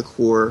the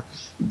core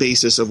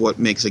basis of what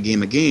makes a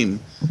game,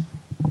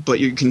 but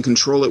you can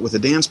control it with a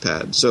dance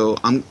pad. So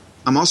I'm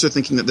also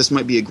thinking that this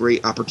might be a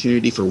great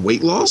opportunity for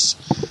weight loss.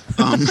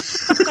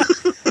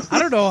 I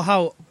don't know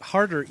how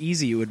hard or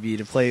easy it would be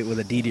to play it with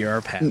a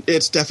DDR pad.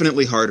 It's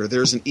definitely harder.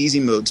 There's an easy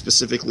mode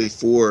specifically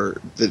for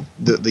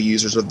the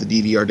users of the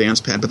DDR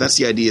dance pad, but that's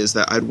the idea, is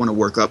that I'd want to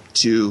work up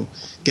to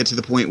get to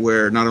the point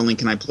where not only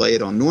can I play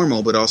it on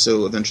normal, but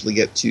also eventually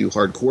get to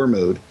hardcore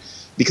mode.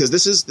 Because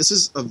this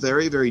is a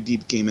very, very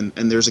deep game,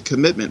 and there's a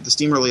commitment. The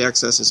Steam Early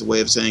Access is a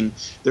way of saying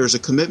there's a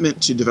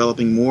commitment to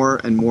developing more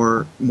and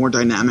more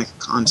dynamic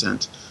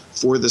content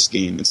for this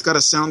game. It's got a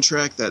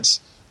soundtrack that's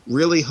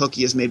really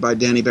hooky. Is made by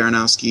Danny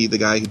Baranowski, the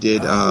guy who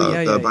did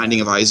the Binding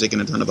of Isaac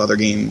and a ton of other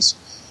games.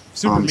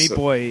 Super Meat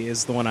Boy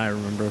is the one I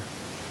remember.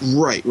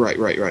 Right.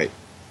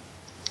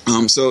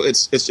 So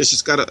it's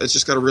just got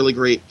a really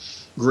great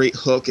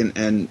hook and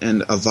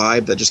a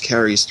vibe that just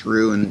carries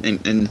through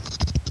and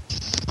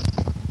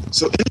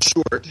so in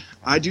short,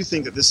 I do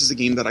think that this is a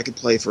game that I could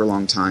play for a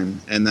long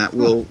time, and that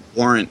will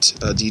warrant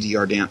a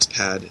DDR dance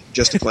pad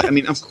just to play. I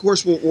mean, of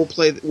course, we'll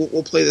play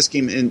this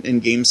game in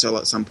GameCell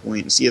at some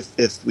point and see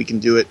if we can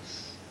do it.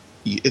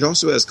 It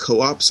also has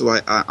co-op, so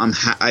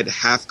I'd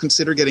half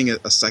consider getting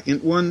a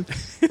second one,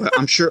 but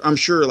I'm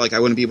sure like I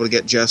wouldn't be able to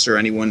get Jess or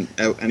anyone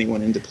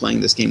into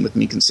playing this game with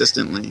me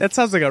consistently. That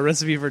sounds like a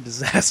recipe for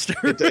disaster.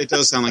 It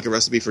does sound like a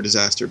recipe for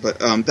disaster, but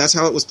that's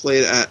how it was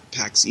played at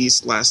PAX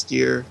East last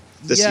year.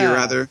 This year,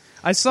 rather.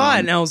 I saw it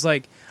and I was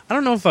like, I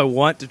don't know if I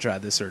want to try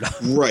this or not.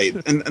 Right,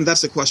 and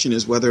that's the question,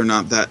 is whether or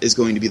not that is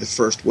going to be the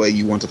first way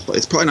you want to play.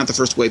 It's probably not the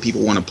first way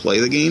people want to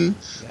play the game,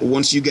 but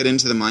once you get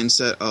into the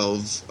mindset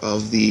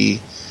of the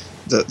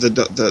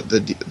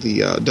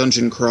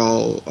dungeon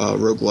crawl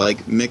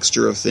roguelike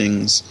mixture of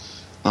things,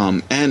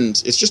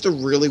 and it's just a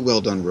really well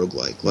done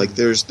roguelike. Like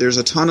there's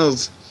a ton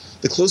of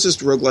the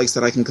closest roguelikes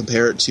that I can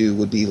compare it to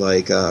would be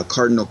like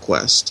Cardinal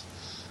Quest,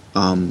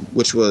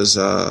 which was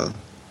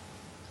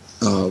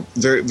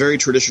very, very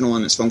traditional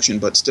in its function,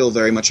 but still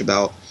very much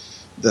about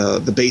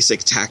the basic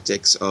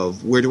tactics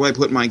of where do I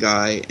put my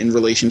guy in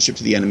relationship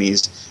to the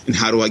enemies, and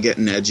how do I get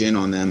an edge in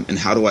on them, and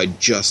how do I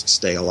just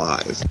stay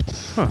alive.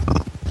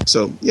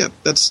 So yeah,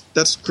 that's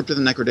Crypt of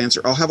the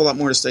Necrodancer. I'll have a lot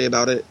more to say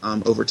about it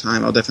over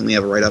time. I'll definitely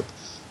have a write-up,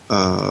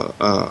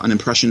 an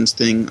impressions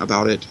thing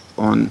about it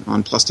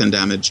on Plus 10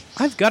 Damage.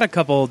 I've got a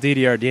couple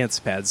DDR dance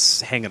pads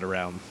hanging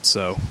around,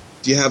 so...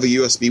 Do you have a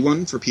USB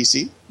one for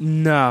PC?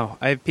 No,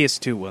 I have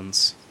PS2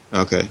 ones.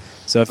 Okay.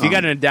 So if you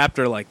got an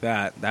adapter like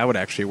that would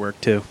actually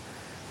work too.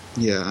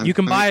 Yeah. You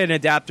can buy an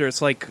adapter.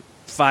 It's like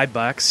 $5.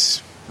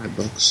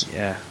 $5.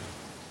 Yeah.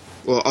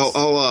 Well,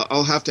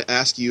 I'll have to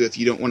ask you if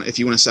you want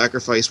to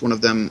sacrifice one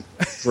of them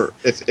for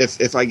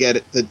if I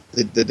get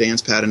the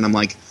dance pad and I'm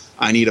like,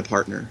 I need a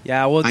partner.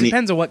 Yeah. Well, it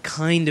depends on what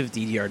kind of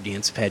DDR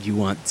dance pad you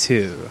want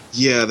too.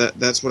 Yeah,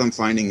 that's what I'm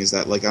finding, is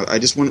that like I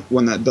just want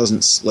one that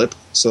doesn't slip,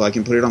 so I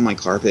can put it on my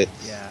carpet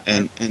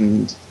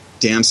and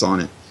dance on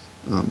it.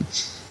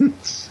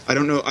 I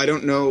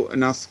don't know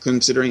enough,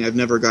 considering I've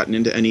never gotten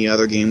into any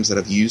other games that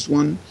have used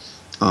one.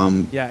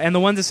 Yeah, and the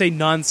ones that say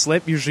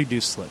non-slip usually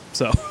do slip.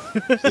 So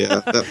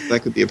Yeah,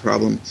 that could be a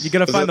problem. you got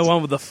to But find the that's-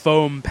 one with the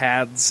foam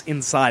pads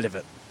inside of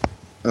it.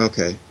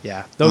 Okay.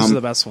 Yeah, those are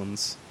the best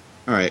ones.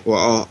 All right.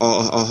 Well,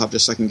 I'll have to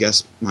second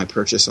guess my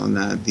purchase on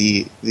that.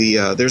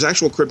 There's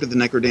actual Crypt of the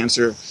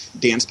Necrodancer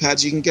dance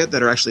pads you can get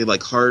that are actually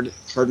like hard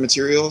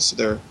materials. So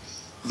they're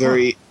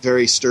very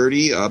very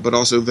sturdy, but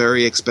also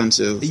very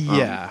expensive.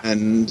 Yeah.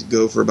 And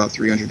go for about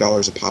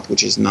 $300 a pop,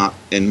 which is not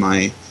in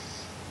my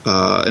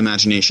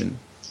imagination.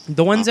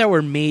 The ones that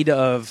were made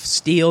of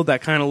steel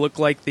that kind of look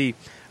like the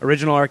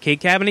original arcade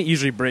cabinet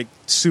usually break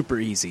super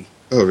easy.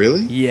 Oh,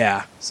 really?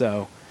 Yeah,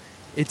 so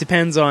it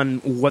depends on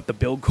what the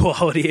build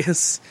quality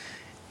is.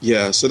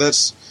 Yeah. So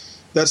that's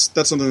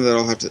something that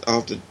I'll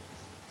have to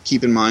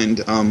keep in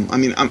mind. I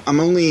mean, I'm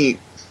only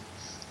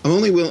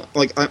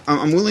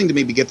I'm willing to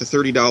maybe get the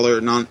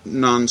 $30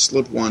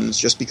 non-slip ones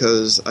just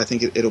because I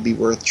think it'll be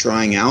worth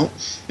trying out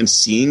and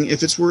seeing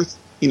if it's worth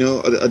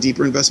a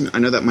deeper investment. I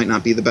know that might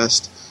not be the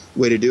best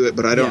way to do it,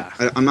 but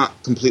I'm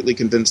not completely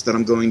convinced that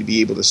I'm going to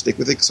be able to stick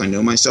with it because I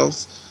know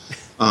myself.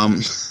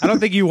 I don't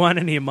think you want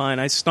any of mine.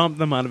 I stomped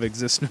them out of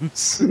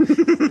existence.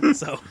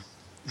 So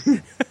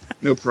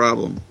no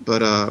problem.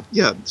 But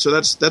yeah, so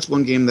that's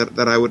one game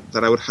that I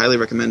would highly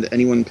recommend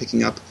anyone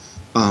picking up.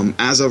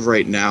 As of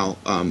right now,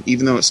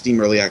 even though it's Steam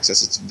Early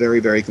Access, it's very,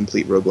 very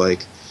complete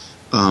roguelike.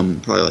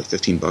 Probably like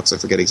 $15. I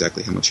forget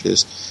exactly how much it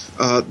is.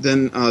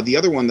 Then the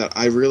other one that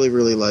I really,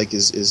 really like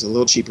is a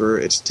little cheaper.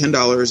 It's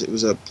 $10. It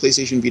was a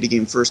PlayStation Vita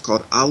game first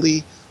called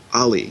Ali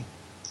Ali.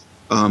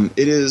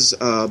 It is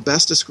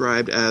best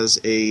described as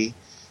a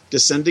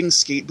descending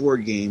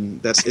skateboard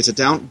game. It's a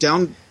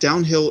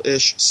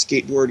downhill-ish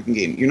skateboard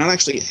game. You're not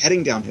actually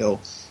heading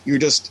downhill. You're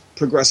just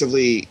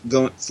progressively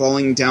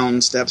falling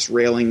down steps,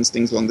 railings,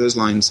 things along those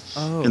lines.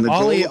 Oh, and the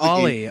Ollie, goal of the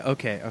Ollie. game,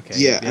 Okay.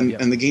 Yeah,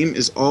 Yep. and the game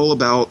is all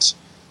about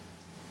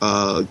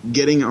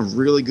getting a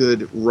really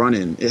good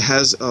run-in. It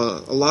has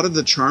a lot of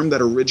the charm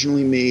that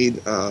originally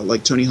made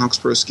like Tony Hawk's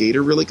Pro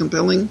Skater really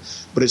compelling,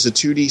 but it's a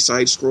 2D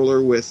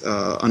side-scroller with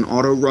an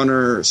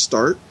auto-runner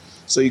start.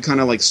 So you kind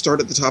of like start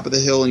at the top of the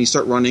hill and you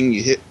start running,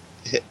 you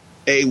hit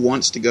A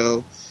once to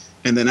go,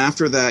 and then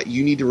after that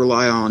you need to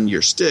rely on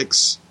your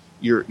sticks,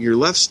 your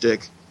left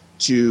stick,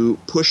 to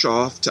push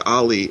off to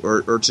ollie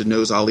or to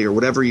nose ollie or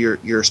whatever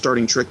your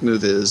starting trick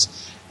move is,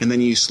 and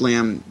then you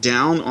slam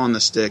down on the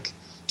stick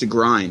to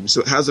grind.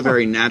 So it has a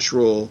very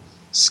natural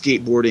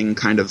skateboarding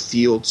kind of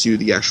feel to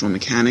the actual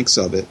mechanics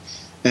of it,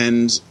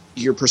 and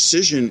your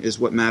precision is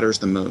what matters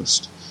the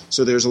most.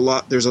 So there's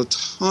a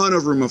ton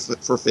of room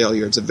for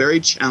failure. It's a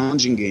very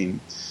challenging game,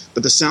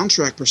 but the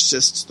soundtrack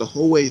persists the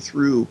whole way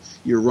through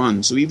your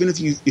run. So even if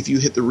you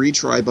hit the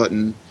retry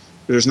button,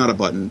 there's not a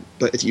button,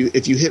 but if you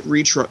hit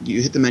retry,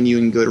 you hit the menu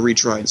and go to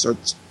retry and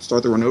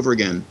start the run over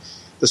again,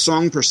 the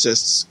song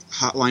persists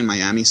Hotline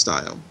Miami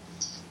style.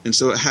 And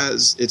so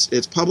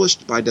it's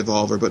published by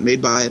Devolver, but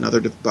made by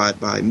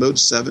by Mode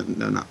 7.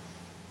 No, not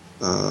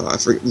I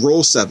forget.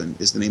 Roll 7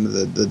 is the name of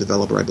the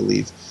developer, I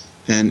believe.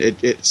 And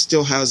it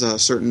still has a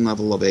certain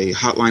level of a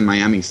Hotline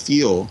Miami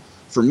feel.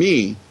 For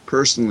me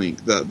personally,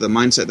 the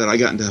mindset that I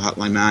got into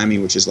Hotline Miami,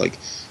 which is like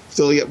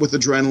fill you up with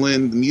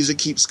adrenaline, the music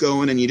keeps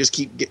going, and you just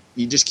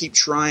keep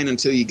trying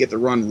until you get the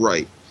run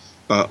right,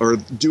 or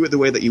do it the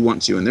way that you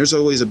want to. And there's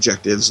always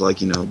objectives like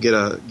get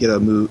a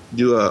move,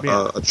 do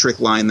a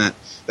trick line that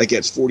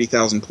gets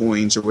 40,000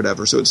 points or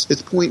whatever. So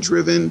it's point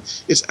driven,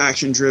 it's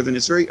action driven,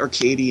 it's very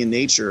arcadey in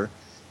nature.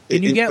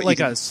 Can you get like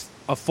a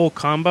full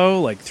combo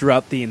like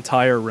throughout the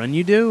entire run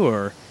you do,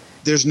 or?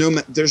 There's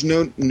no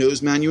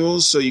nose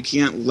manuals, so you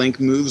can't link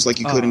moves like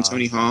you could in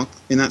Tony Hawk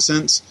in that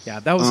sense.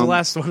 Yeah, that was the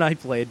last one I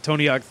played,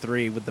 Tony Hawk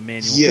 3 with the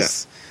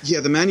manuals. Yeah,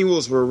 the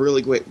manuals were a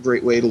really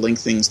great way to link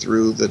things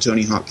through the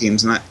Tony Hawk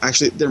games, and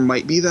there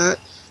might be that,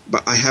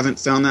 but I haven't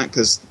found that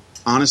because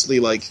honestly,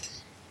 like,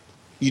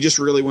 you just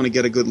really want to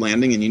get a good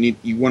landing, and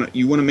you want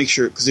to make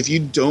sure, because if you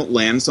don't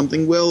land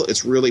something well,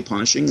 it's really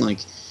punishing. Like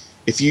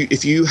if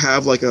you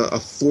have like a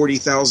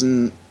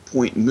 40,000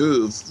 point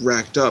move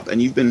racked up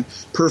and you've been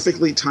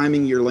perfectly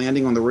timing your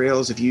landing on the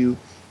rails, if you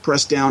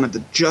press down at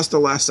just the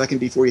last second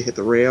before you hit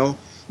the rail,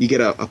 you get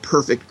a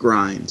perfect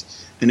grind.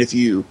 And if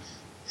you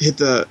hit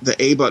the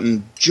A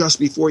button just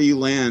before you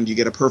land, you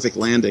get a perfect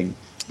landing.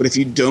 But if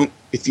you don't,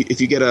 if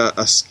you get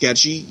a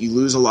sketchy, you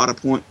lose a lot of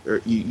point,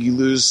 or you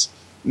lose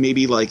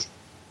maybe like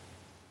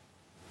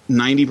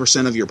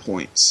 90% of your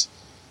points.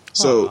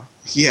 So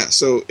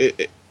so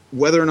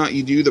whether or not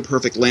you do the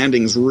perfect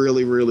landings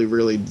really, really,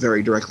 really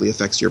very directly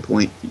affects your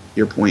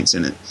points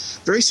in it.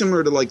 Very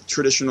similar to like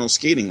traditional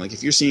skating. Like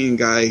if you're seeing a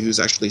guy who's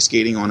actually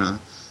skating on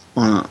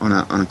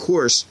a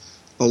course,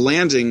 a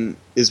landing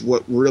is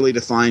what really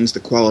defines the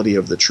quality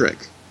of the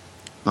trick.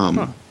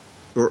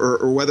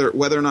 Or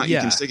whether or not you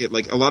can stick it.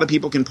 Like a lot of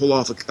people can pull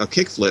off a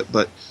kickflip,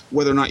 but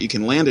whether or not you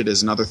can land it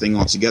is another thing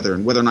altogether,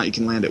 and whether or not you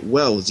can land it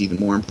well is even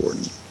more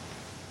important.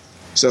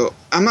 So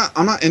I'm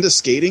not into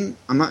skating.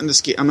 I'm not into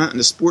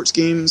sports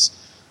games.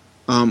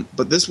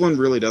 But this one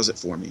really does it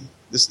for me.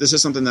 This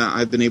is something that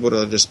I've been able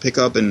to just pick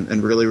up and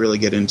really, really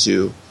get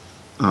into.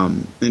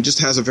 And it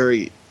just has a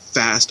very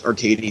fast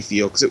arcadey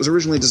feel because it was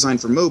originally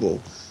designed for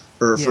mobile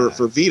or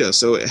for Vita,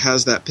 so it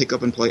has that pick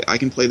up and play. I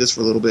can play this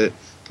for a little bit,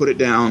 put it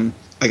down.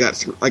 I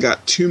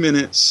got 2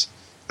 minutes.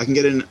 I can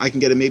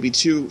get maybe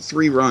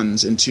 2-3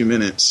 runs in 2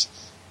 minutes,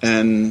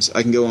 and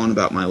I can go on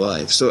about my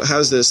life. So it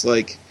has this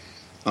like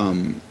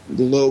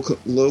low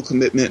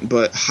commitment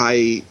but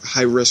high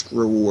risk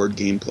reward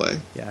gameplay.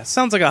 Yeah,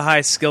 sounds like a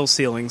high skill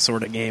ceiling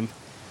sort of game.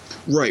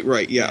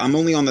 Right. Yeah, I'm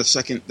only on the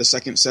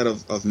second set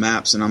of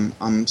maps, and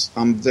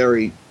I'm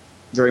very,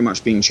 very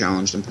much being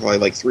challenged. I'm probably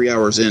like 3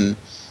 hours in,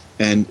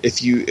 and if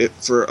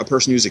for a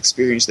person who's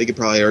experienced, they could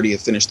probably already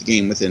have finished the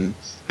game within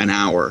an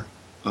hour.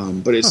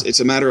 But it's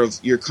a matter of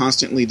you're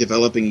constantly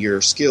developing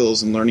your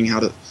skills and learning how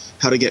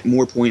to get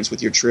more points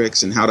with your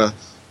tricks and how to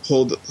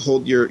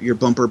hold your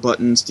bumper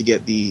buttons to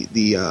get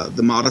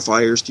the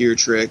modifiers to your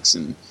tricks,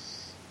 and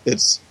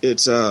it's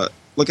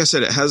like I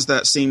said, it has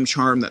that same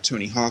charm that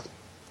Tony Hawk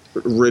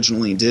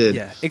originally did.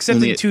 Yeah,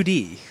 except in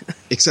 2D.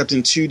 Except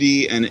in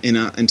 2D and in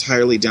an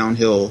entirely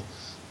downhill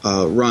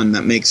run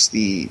that makes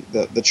the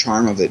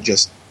charm of it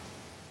just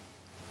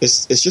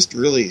it's just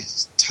really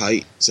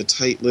tight. It's a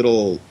tight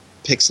little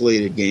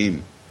pixelated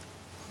game.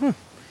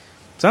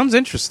 Sounds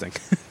interesting.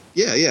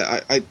 Yeah.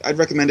 I'd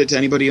recommend it to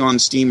anybody on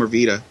Steam or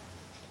Vita.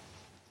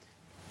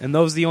 And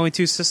those the only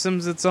two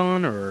systems it's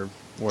on, or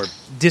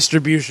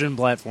distribution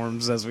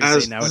platforms, as we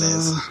say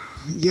nowadays?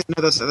 Yeah,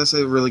 no, that's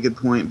a really good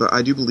point, but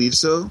I do believe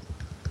so.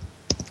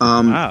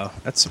 Wow,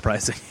 that's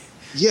surprising.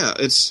 Yeah,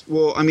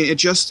 it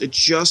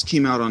just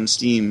came out on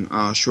Steam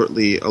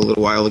shortly a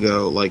little while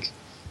ago. Like,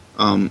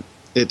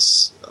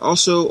 it's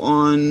also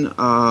on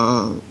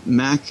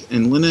Mac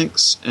and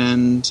Linux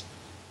and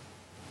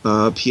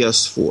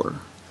PS4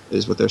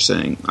 is what they're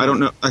saying. I don't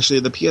know.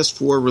 Actually, the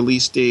PS4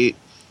 release date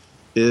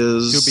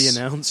is to be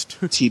announced.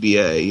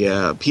 TBA,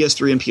 yeah.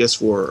 PS3 and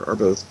PS4 are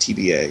both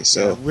TBA.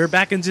 So yeah, we're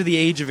back into the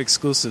age of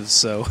exclusives.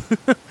 So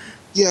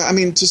yeah, I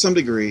mean, to some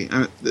degree,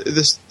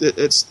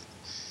 it's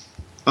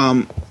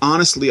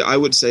honestly, I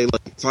would say,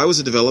 like, if I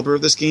was a developer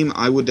of this game,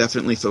 I would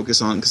definitely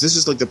focus on, because this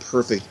is like the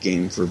perfect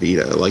game for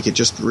Vita. Like, it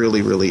just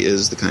really, really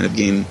is the kind of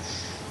game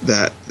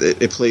that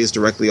it plays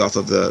directly off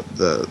of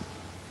the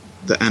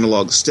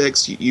analog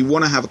sticks. You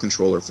want to have a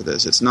controller for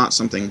this. It's not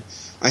something.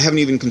 I haven't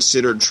even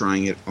considered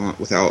trying it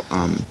without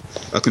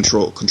a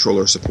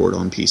controller support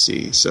on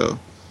PC. So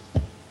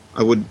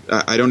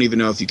I don't even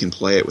know if you can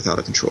play it without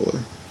a controller.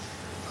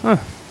 Huh.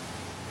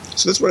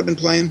 So that's what I've been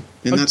playing,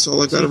 and that's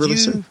all I've got to really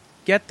say.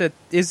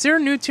 Is there a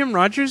new Tim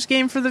Rogers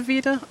game for the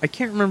Vita? I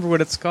can't remember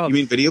what it's called. You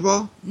mean Video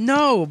Ball?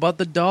 No, about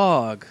the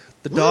dog.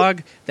 The What?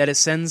 dog that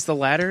ascends the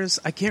ladders.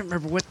 I can't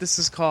remember what this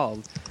is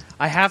called.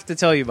 I have to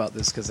tell you about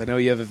this because I know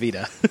you have a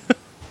Vita.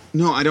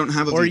 No, I don't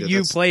have a or Vita.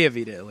 you play a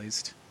Vita at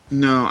least.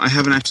 No, I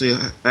haven't actually.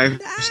 I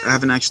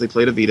haven't actually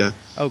played a Vita.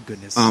 Oh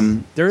goodness.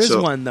 There is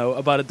one though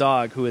about a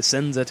dog who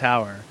ascends a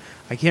tower.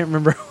 I can't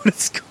remember what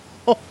it's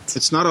called.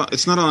 It's not on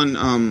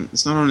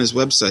his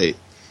website.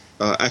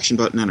 Action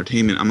Button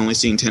Entertainment. I'm only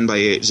seeing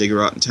 10x8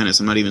 Ziggurat and Tennis.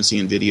 I'm not even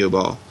seeing Video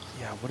Ball.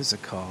 Yeah, what is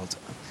it called?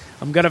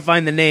 I'm gonna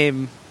find the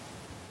name.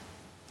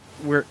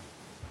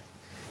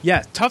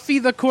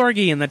 Tuffy the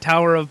Corgi in the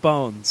Tower of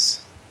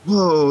Bones.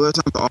 Whoa, that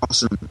sounds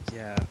awesome.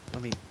 Yeah,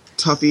 let me.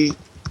 Tuffy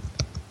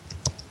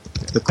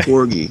the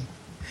Corgi.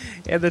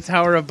 And the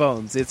Tower of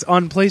Bones. It's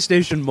on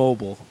PlayStation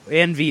Mobile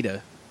and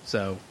Vita.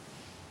 So.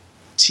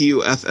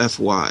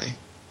 Tuffy.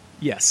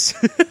 Yes.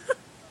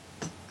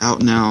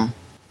 Out now.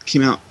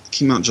 Came out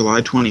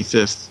July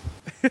 25th.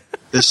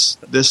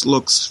 This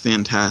looks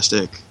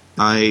fantastic.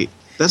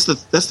 That's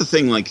the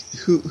thing. Like,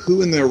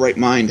 who in their right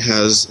mind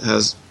has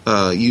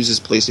uses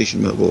PlayStation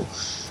Mobile?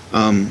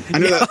 I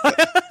know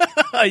that.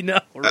 I know.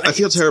 Right? I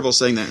feel terrible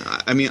saying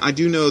that. I mean, I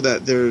do know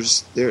that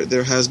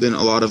there has been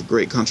a lot of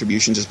great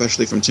contributions,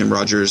 especially from Tim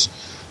Rogers,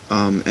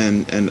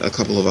 and a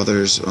couple of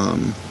others.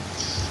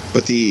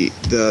 But the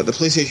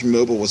PlayStation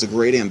Mobile was a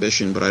great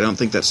ambition, but I don't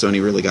think that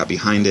Sony really got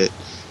behind it.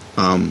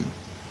 And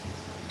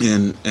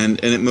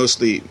it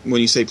mostly,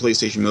 when you say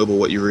PlayStation Mobile,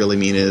 what you really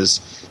mean is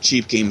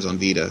cheap games on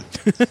Vita.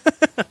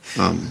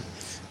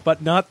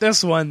 But not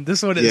this one.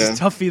 This one is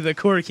Tuffy the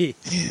Corgi.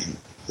 Yeah,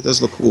 it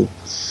does look cool.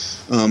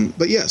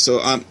 But yeah, so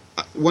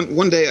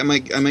one day I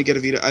might get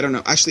a Vita. I don't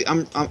know. Actually,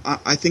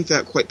 I think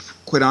that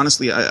quite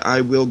honestly,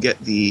 I will get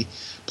the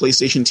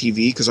PlayStation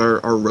TV because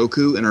our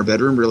Roku in our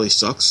bedroom really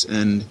sucks,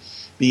 and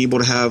being able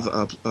to have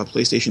a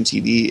PlayStation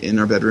TV in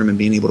our bedroom and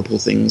being able to pull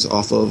things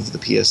off of the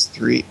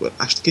PS3. Well,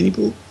 actually, can you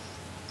pull?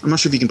 I'm not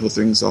sure if you can pull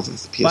things off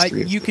of the PS3.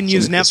 But you can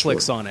use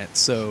Netflix on it.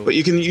 So, but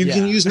you can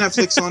use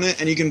Netflix on it,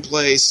 and you can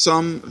play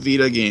some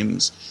Vita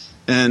games.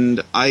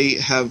 And I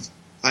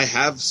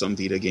have some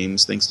Vita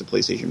games thanks to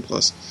PlayStation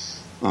Plus,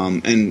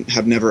 and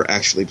have never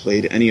actually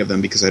played any of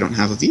them because I don't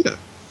have a Vita.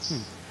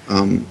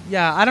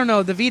 Yeah, I don't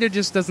know. The Vita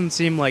just doesn't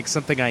seem like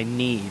something I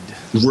need.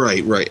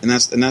 Right, and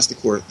that's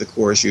the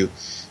core issue,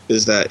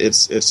 is that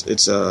it's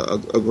a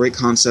great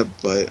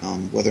concept, but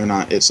whether or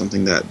not it's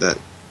something that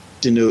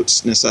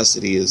denotes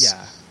necessity is.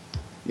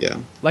 Yeah.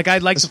 Like,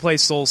 I'd like to play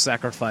Soul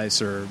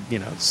Sacrifice or,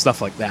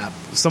 stuff like that.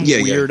 Some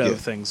weirdo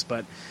things.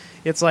 But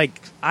It's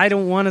like I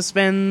don't want to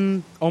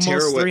spend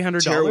almost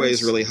 $300. Tearaway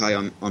is really high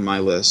on my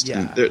list.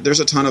 Yeah. And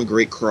there's a ton of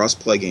great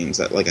cross-play games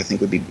that I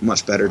think would be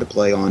much better to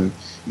play on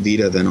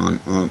Vita than on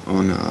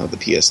the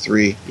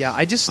PS3. Yeah,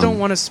 I just don't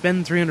want to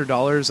spend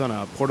 $300 on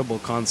a portable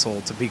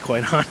console, to be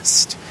quite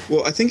honest.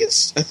 Well, I think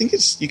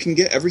it's you can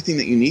get everything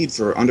that you need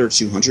for under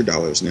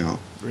 $200 now.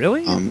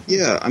 Really?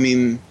 Yeah, I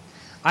mean,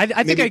 I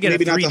think I get a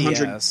 3DS. Maybe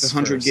not the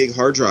 100 gig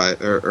hard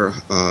drive or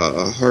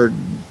a hard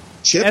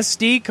chip.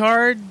 SD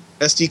card,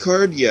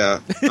 yeah.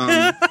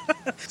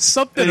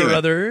 Something Anyway. or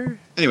other.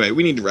 Anyway,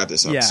 we need to wrap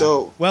this up. Yeah.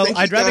 So, well, thank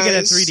you I'd rather get a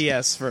guys.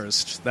 3DS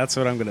first. That's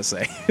what I'm going to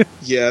say.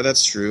 Yeah,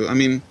 that's true. I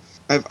mean,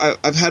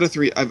 I've had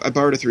I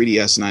borrowed a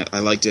 3DS and I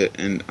liked it,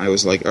 and I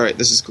was like, all right,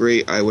 this is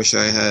great. I wish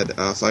I had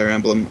Fire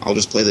Emblem. I'll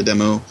just play the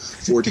demo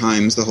 4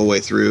 times the whole way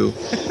through,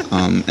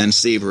 and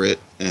savor it,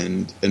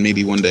 and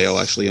maybe one day I'll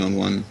actually own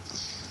one.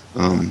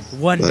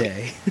 One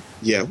day.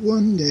 Yeah,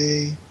 one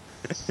day.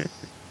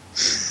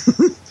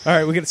 All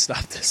right, we're going to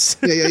stop this.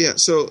 Yeah.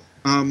 So,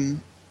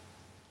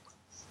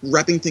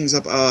 wrapping things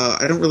up,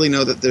 I don't really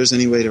know that there's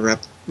any way to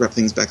wrap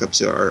things back up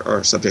to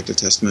our subject of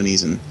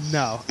testimonies and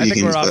No, I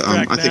think we're off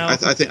track now.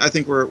 I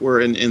think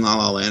we're in La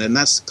La Land, and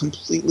that's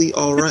completely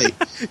all right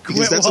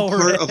because that's a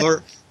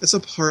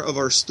part of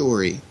our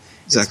story,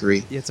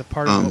 Zachary. It's a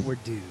part of what we're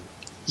due.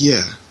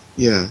 Yeah.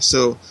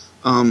 So,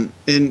 and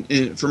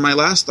for my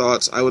last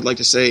thoughts, I would like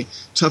to say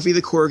Tuffy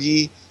the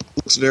Corgi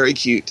looks very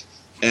cute,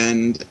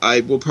 and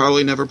I will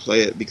probably never play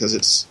it because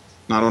it's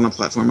not on a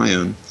platform I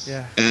own.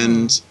 Yeah.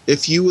 And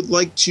if you would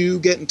like to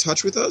get in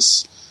touch with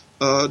us,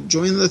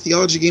 join the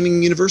Theology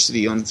Gaming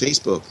University on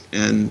Facebook,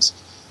 and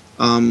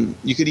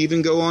you could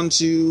even go on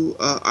to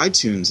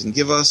iTunes and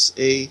give us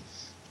a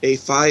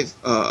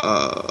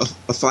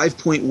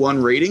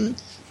 5.1 rating.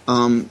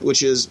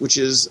 Which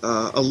is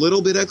a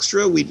little bit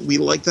extra. We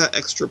like that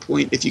extra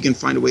point. If you can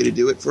find a way to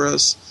do it for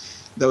us,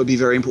 that would be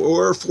very important.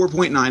 Or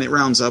 4.9, it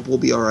rounds up. We'll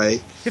be all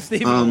right. If they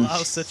even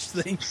allow such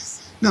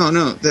things.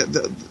 No.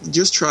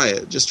 Just try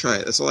it.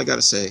 That's all I got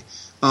to say.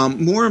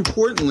 More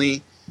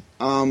importantly,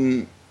 we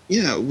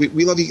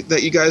love you,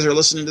 that you guys are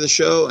listening to the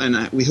show,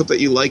 and we hope that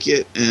you like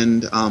it.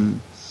 And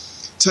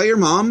tell your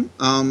mom.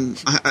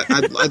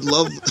 I'd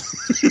love.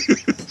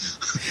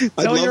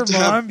 Tell your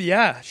mom,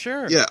 yeah,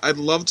 sure. Yeah, I'd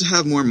love to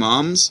have more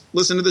moms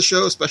listen to the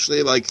show,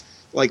 especially like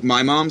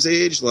my mom's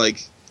age.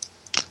 Like,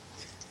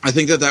 I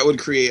think that would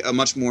create a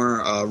much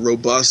more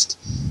robust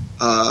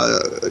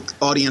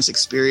audience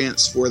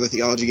experience for the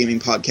Theology Gaming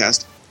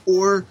Podcast.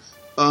 Or,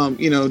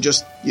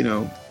 just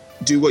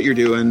do what you're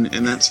doing,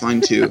 and that's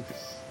fine too.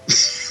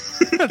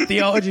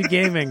 Theology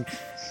Gaming.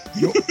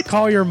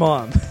 Call your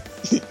mom.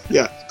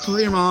 Yeah, call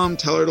your mom.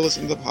 Tell her to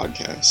listen to the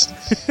podcast.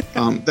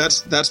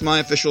 That's my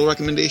official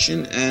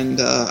recommendation, and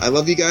I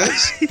love you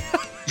guys.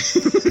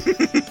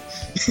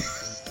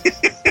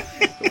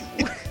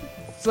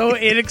 So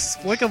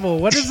inexplicable.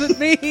 What does it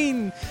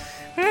mean?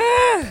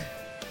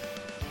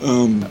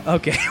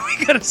 Okay,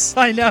 we gotta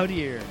sign out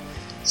here.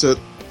 So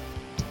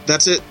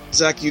that's it,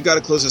 Zach. You got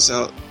to close us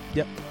out.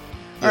 Yep. Yeah.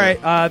 All right,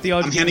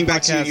 Theology I'm Gaming handing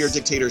back to you Podcast. your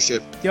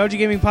dictatorship. Theology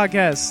Gaming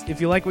Podcast. If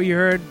you like what you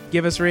heard,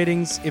 give us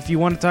ratings. If you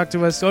want to talk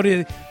to us, go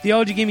to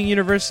Theology Gaming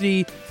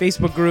University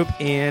Facebook group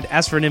and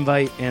ask for an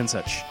invite and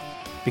such.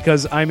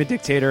 Because I'm a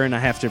dictator and I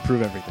have to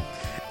approve everything.